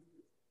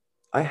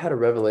I had a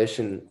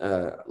revelation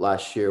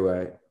last year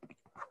where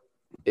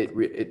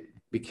it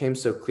became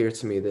so clear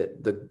to me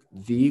that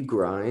the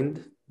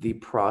grind, the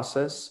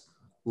process,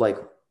 like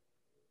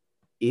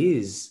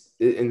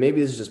and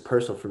maybe this is just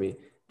personal for me,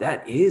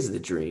 that is the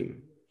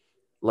dream.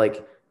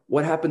 Like,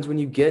 what happens when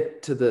you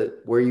get to the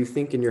where you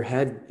think in your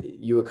head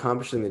you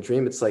accomplishing the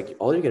dream? It's like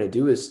all you're going to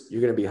do is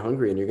you're going to be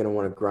hungry and you're going to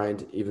want to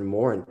grind even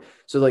more. And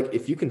so like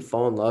if you can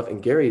fall in love,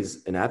 and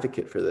Gary's an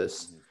advocate for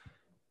this,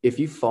 if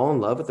you fall in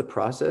love with the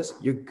process,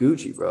 you're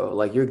Gucci, bro.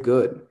 Like you're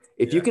good.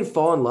 If you Yeah. can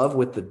fall in love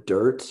with the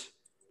dirt,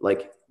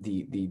 like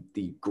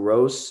the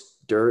gross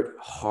dirt,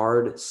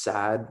 hard,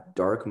 sad,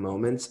 dark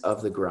moments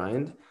of the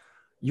grind,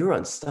 you're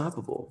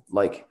unstoppable.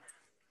 Like,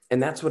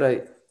 and that's what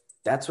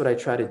that's what I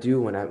try to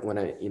do when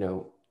I, you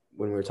know,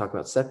 when we were talking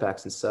about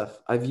setbacks and stuff.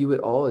 I view it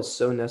all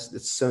as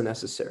it's so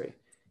necessary.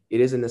 It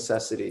is a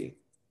necessity,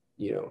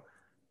 you know,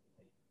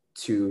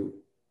 to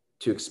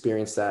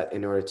experience that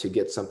in order to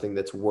get something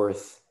that's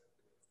worth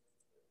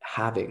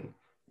having.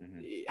 Mm-hmm.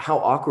 How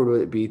awkward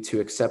would it be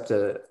to accept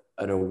an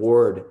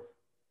award,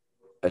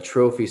 a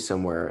trophy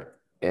somewhere,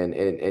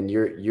 and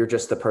you're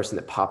just the person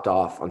that popped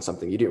off on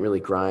something. You didn't really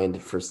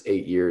grind for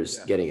 8 years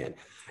getting it.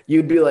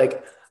 You'd be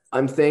like,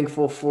 I'm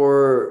thankful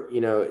for,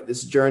 you know,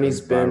 this journey's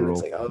been,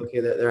 it's like, oh, okay,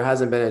 there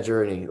hasn't been a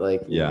journey.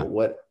 Like, you know,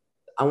 what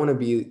I want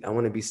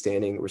to be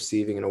standing,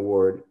 receiving an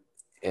award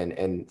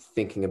and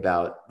thinking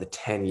about the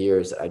 10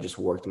 years that I just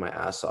worked my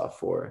ass off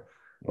for.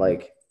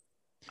 Like,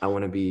 I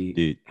want to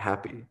be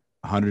happy.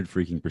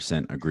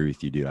 100% agree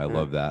with you, dude. I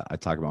love that. I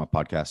talk about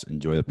my podcast,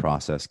 enjoy the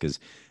process, because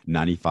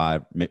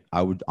 95,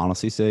 I would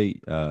honestly say,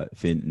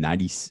 Finn,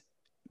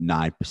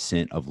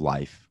 99% of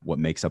life, what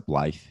makes up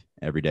life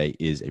every day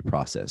is a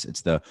process.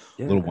 It's the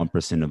little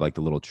 1% of like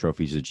the little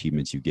trophies,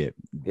 achievements you get.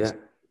 Yeah.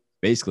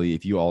 Basically,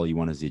 if you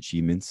want is the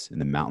achievements and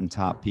the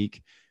mountaintop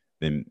peak,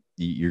 then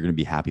you're going to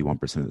be happy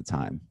 1% of the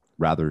time.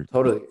 Rather,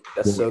 totally.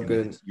 That's so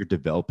good. You're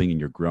developing and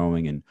you're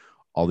growing and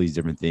all these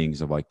different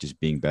things of like just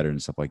being better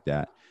and stuff like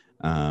that.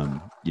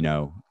 You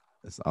know,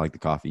 I like the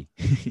coffee.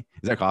 Is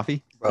that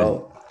coffee?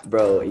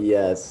 Bro,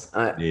 yes.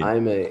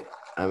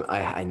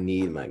 I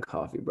need my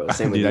coffee, bro.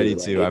 Same with you. I need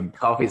to. I'm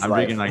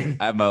drinking like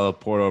I have my little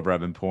pour over. I've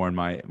been pouring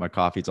my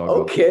coffee. It's all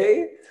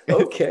okay.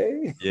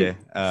 Okay.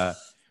 Yeah.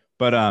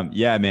 But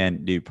yeah,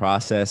 man, dude,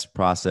 process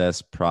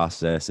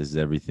is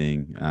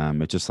everything.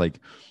 It's just like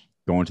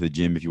going to the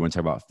gym. If you want to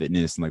talk about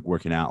fitness and like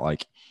working out,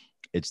 like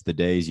it's the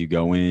days you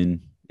go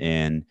in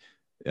and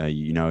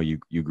you know, you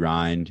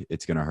grind,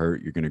 it's going to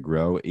hurt. You're going to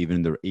grow.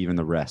 Even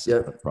the rest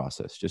is the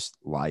process, just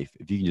life.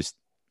 If you can just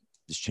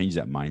change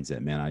that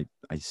mindset, man,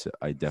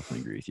 I definitely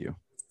agree with you.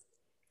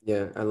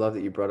 Yeah. I love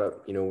that you brought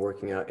up, you know,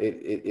 working out.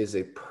 It is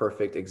a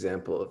perfect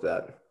example of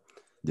that.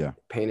 Yeah.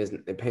 Pain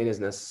is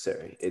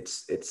necessary.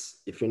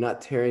 It's if you're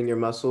not tearing your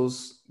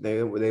muscles,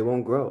 they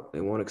won't grow. They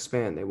won't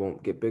expand. They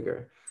won't get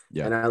bigger.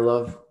 Yeah. And I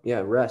love,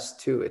 rest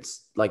too.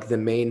 It's like the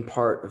main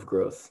part of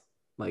growth,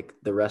 like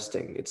the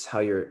resting. It's how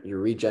you're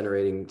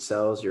regenerating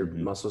cells. Your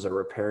muscles are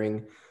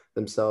repairing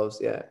themselves.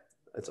 Yeah.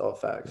 It's all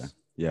facts.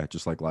 Yeah.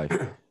 Just like life.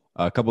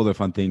 A couple of the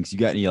fun things. You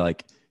got any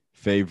like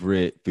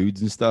favorite foods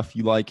and stuff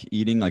you like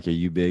eating? Like, are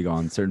you big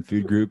on certain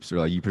food groups or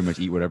like you pretty much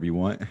eat whatever you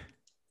want?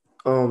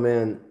 Oh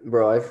man,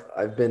 bro,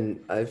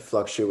 I've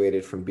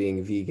fluctuated from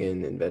being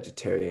vegan and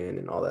vegetarian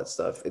and all that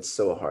stuff. It's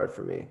so hard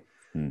for me.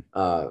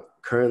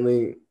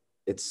 Currently,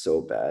 it's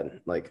so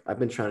bad. Like I've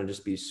been trying to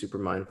just be super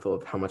mindful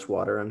of how much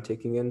water I'm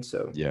taking in.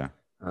 So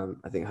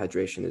I think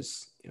hydration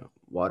is, you know,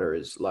 water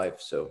is life.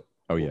 So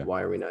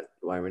why are we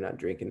not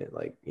drinking it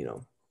like, you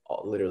know,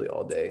 literally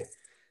all day?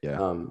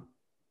 Yeah.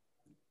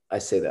 I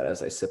say that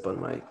as I sip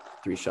on my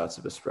 3 shots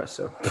of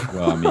espresso.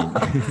 Well,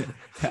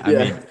 I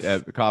mean,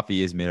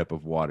 coffee is made up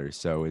of water,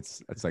 so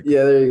it's like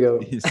there you go.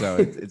 So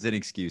it's an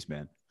excuse,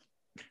 man.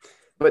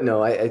 But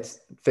no, it's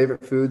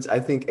favorite foods. I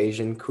think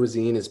Asian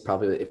cuisine is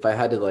probably, if I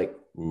had to like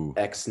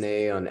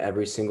X-nay on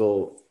every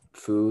single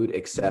food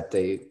except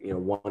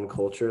one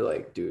culture,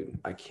 like, dude,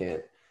 I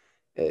can't,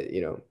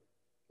 you know,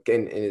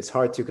 and it's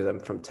hard too because I'm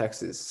from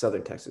Texas,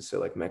 Southern Texas, so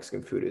like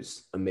Mexican food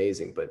is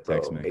amazing, but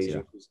bro,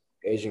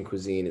 Asian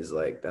cuisine is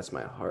like, that's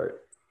my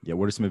heart. Yeah.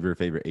 What are some of your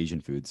favorite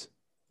Asian foods?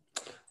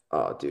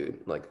 Oh,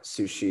 dude, like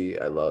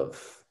sushi. I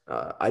love,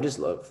 I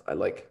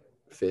like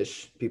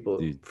fish.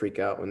 People freak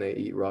out when they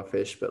eat raw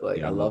fish, but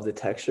like, I love the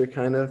texture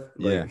kind of.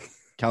 Like,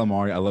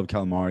 calamari. I love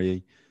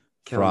calamari.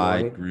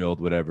 Fried, grilled,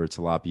 whatever.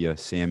 Tilapia,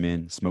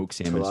 salmon, smoked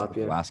salmon,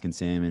 Alaskan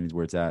salmon is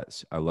where it's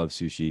at. I love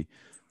sushi.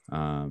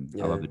 I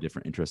love the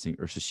different interesting,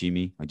 or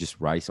sashimi, like just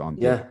rice on.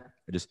 You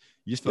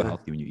just feel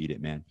healthy when you eat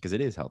it, man, because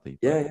it is healthy.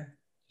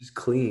 Just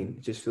clean.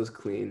 It just feels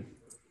clean.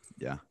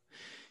 Yeah,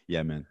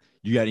 man.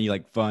 You got any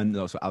like fun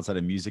also outside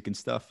of music and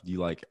stuff? Do you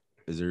like,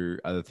 is there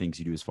other things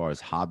you do as far as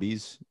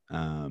hobbies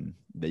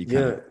that you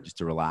kind of just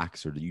to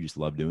relax, or do you just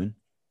love doing?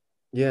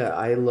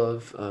 I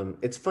love,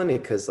 it's funny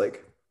because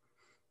like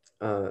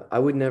I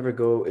would never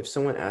go, if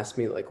someone asked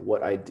me like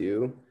what I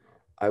do,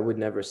 I would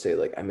never say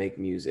like I make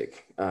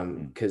music,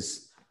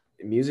 because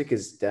music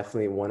is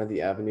definitely one of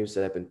the avenues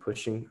that I've been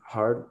pushing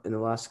hard in the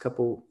last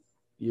couple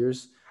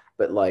years.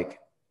 But like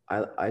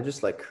I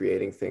just like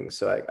creating things.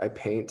 So I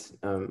paint.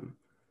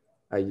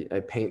 I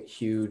paint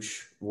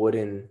huge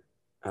wooden,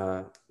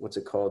 what's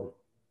it called?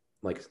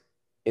 Like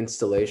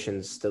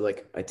installations that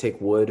like, I take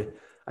wood,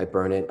 I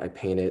burn it, I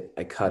paint it,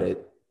 I cut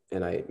it,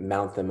 and I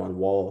mount them on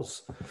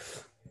walls.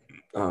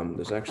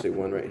 There's actually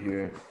one right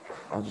here.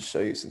 I'll just show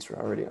you since we're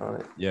already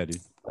on it. Yeah,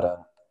 dude. I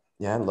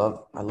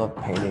love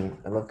painting.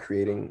 I love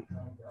creating.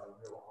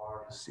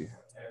 Let's see.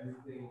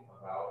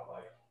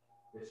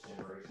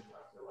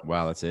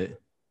 Wow, that's it.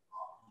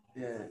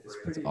 Yeah,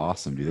 that's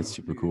awesome, dude. That's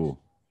super cool.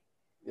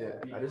 Yeah,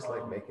 I just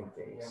like making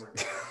things.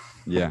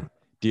 Yeah,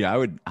 dude,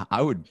 I'd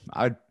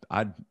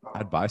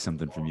buy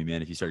something from you,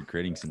 man. If you started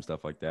creating some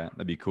stuff like that,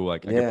 that'd be cool.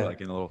 Like I could put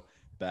like in a little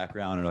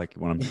background, or like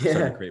when I'm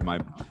starting to create my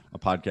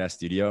podcast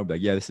studio, I'm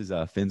like, yeah, this is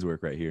Finn's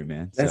work right here,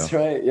 man. That's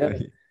right. Yeah.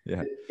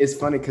 Yeah. It's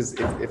funny because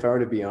if I were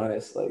to be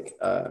honest, like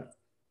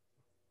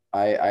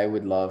I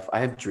would love, I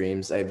have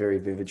dreams. I have very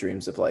vivid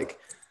dreams of like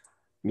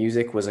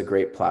music was a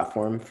great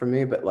platform for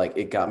me, but like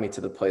it got me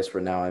to the place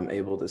where now I'm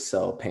able to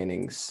sell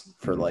paintings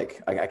for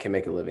like, I can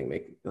make a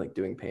living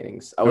doing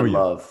paintings. I would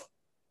love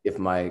if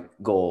my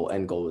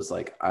end goal was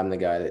like, I'm the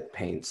guy that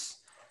paints,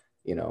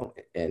 you know,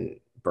 and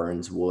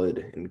burns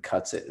wood and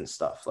cuts it and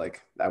stuff.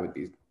 Like I would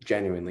be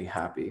genuinely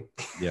happy.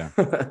 Yeah.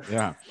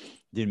 Yeah.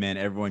 Dude, man,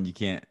 everyone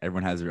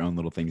has their own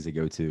little things to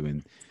go to,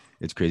 and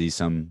it's crazy.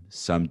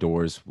 Some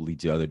doors will lead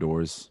to other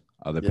doors,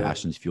 other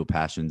passions, fuel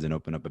passions, and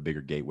open up a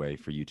bigger gateway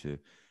for you to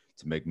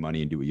make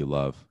money and do what you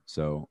love.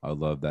 So I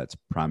love that's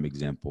prime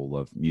example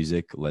of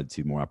music led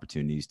to more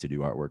opportunities to do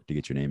artwork, to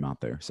get your name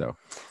out there. So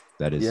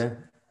that is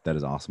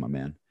awesome, my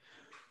man.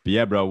 But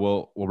yeah, bro,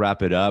 we'll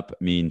wrap it up.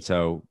 I mean,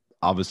 so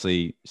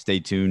obviously stay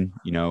tuned.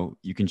 You know,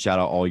 you can shout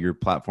out all your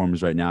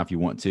platforms right now if you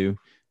want to,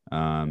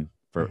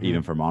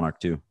 even for Monarch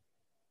too.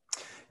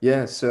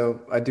 Yeah,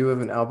 so I do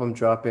have an album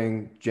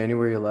dropping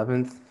January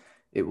 11th.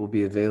 It will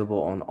be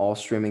available on all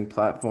streaming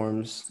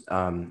platforms.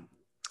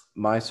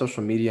 My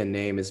social media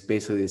name is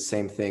basically the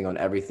same thing on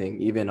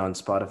everything, even on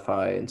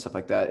Spotify and stuff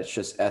like that. It's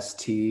just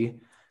ST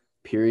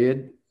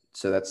period.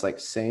 So that's like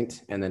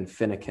Saint and then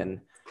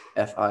Finnikin,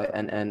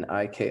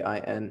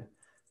 Finnikin.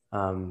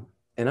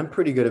 And I'm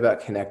pretty good about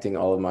connecting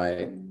all of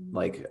my,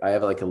 like, I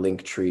have like a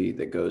link tree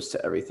that goes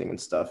to everything and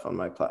stuff on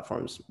my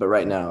platforms. But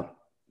right now,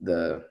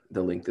 the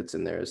link that's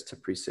in there is to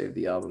pre-save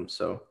the album.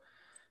 So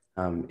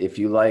if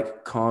you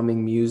like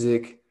calming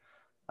music,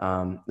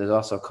 there's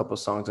also a couple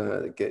songs on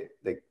there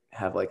that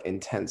have like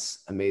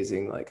intense,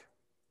 amazing, like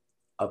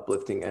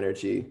uplifting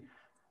energy.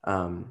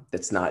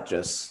 That's not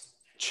just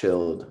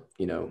chilled,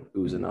 you know,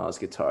 oohs and ahs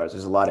guitars.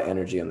 There's a lot of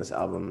energy on this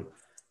album.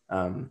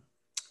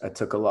 I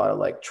took a lot of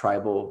like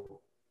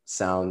tribal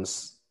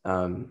sounds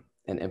and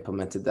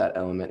implemented that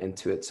element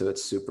into it. So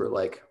it's super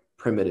like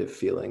primitive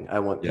feeling. I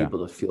want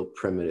people to feel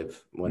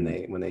primitive when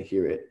they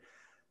hear it.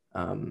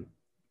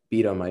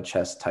 Beat on my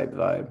chest type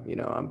vibe. You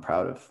know, I'm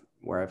proud of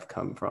where I've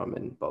come from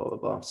and blah, blah,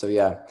 blah. So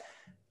yeah,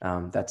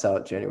 that's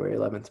out January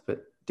 11th.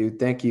 But dude,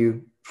 thank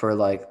you for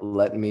like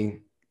letting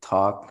me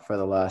talk for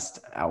the last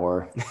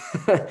hour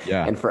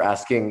and for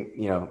asking,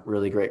 you know,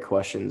 really great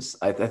questions.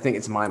 I think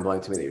it's mind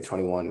blowing to me that you're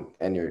 21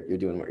 and you're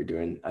doing what you're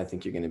doing. I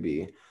think you're going to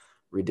be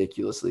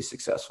ridiculously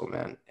successful,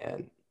 man.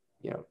 And,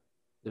 you know,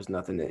 there's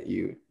nothing that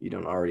you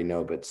don't already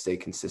know, but stay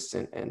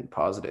consistent and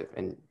positive,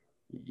 and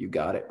you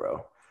got it,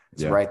 bro.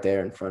 It's right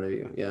there in front of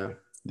you. Yeah.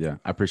 Yeah.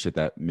 I appreciate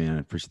that, man.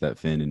 I appreciate that,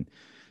 Finn. And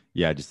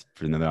yeah, just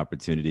for another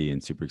opportunity,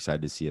 and super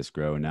excited to see us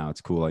grow. And now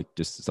it's cool. Like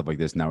just stuff like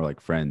this. Now we're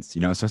like friends,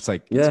 you know? So it's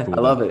like, it's cool.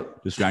 I love it.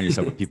 Just surround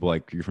yourself with people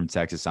like you're from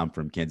Texas. I'm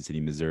from Kansas City,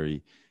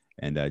 Missouri,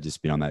 and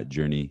just been on that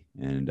journey.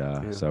 And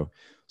so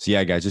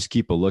yeah, guys, just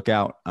keep a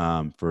lookout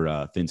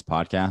for Finn's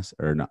podcast,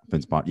 or not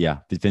Finn's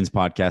Finn's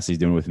podcast he's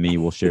doing with me.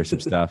 We'll share some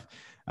stuff,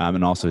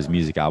 and also his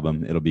music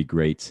album. It'll be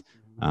great.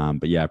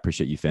 But yeah, I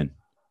appreciate you, Finn.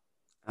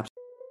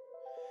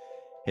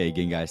 Hey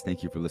again, guys,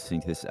 thank you for listening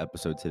to this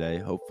episode today.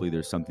 Hopefully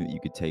there's something that you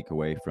could take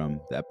away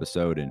from the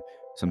episode and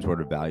some sort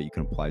of value you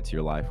can apply to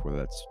your life, whether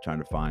that's trying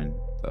to finding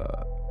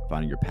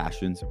your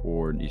passions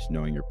or just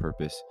knowing your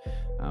purpose.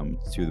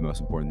 Two of the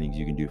most important things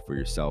you can do for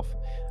yourself.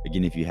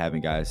 Again, if you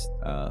haven't, guys,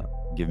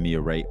 give me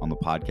a rate on the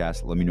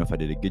podcast. Let me know if I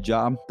did a good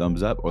job,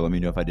 thumbs up, or let me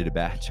know if I did a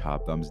bad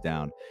job, thumbs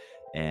down.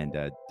 And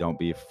don't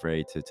be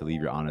afraid to leave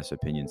your honest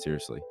opinion,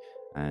 seriously.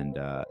 And,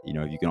 you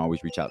know, you can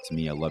always reach out to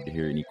me. I'd love to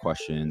hear any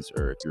questions,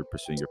 or if you're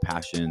pursuing your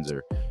passions,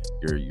 or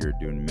you're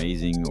doing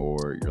amazing,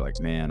 or you're like,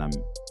 man,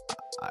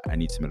 I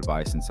need some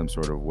advice in some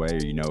sort of way,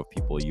 or, you know,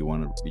 people you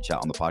want to reach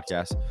out on the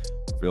podcast,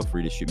 feel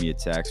free to shoot me a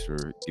text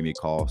or give me a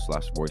call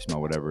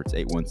 /voicemail, whatever. It's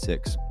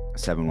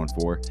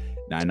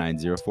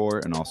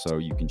 816-714-9904. And also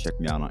you can check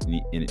me out on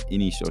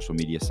any social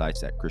media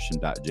sites at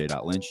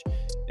christian.j.lynch.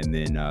 And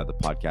then the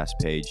podcast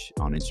page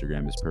on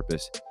Instagram is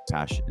Purpose,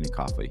 Passion, and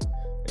Coffee.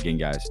 Again,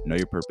 guys, know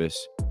your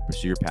purpose,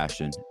 pursue your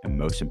passion, and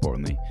most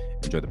importantly,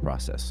 enjoy the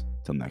process.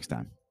 Till next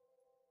time.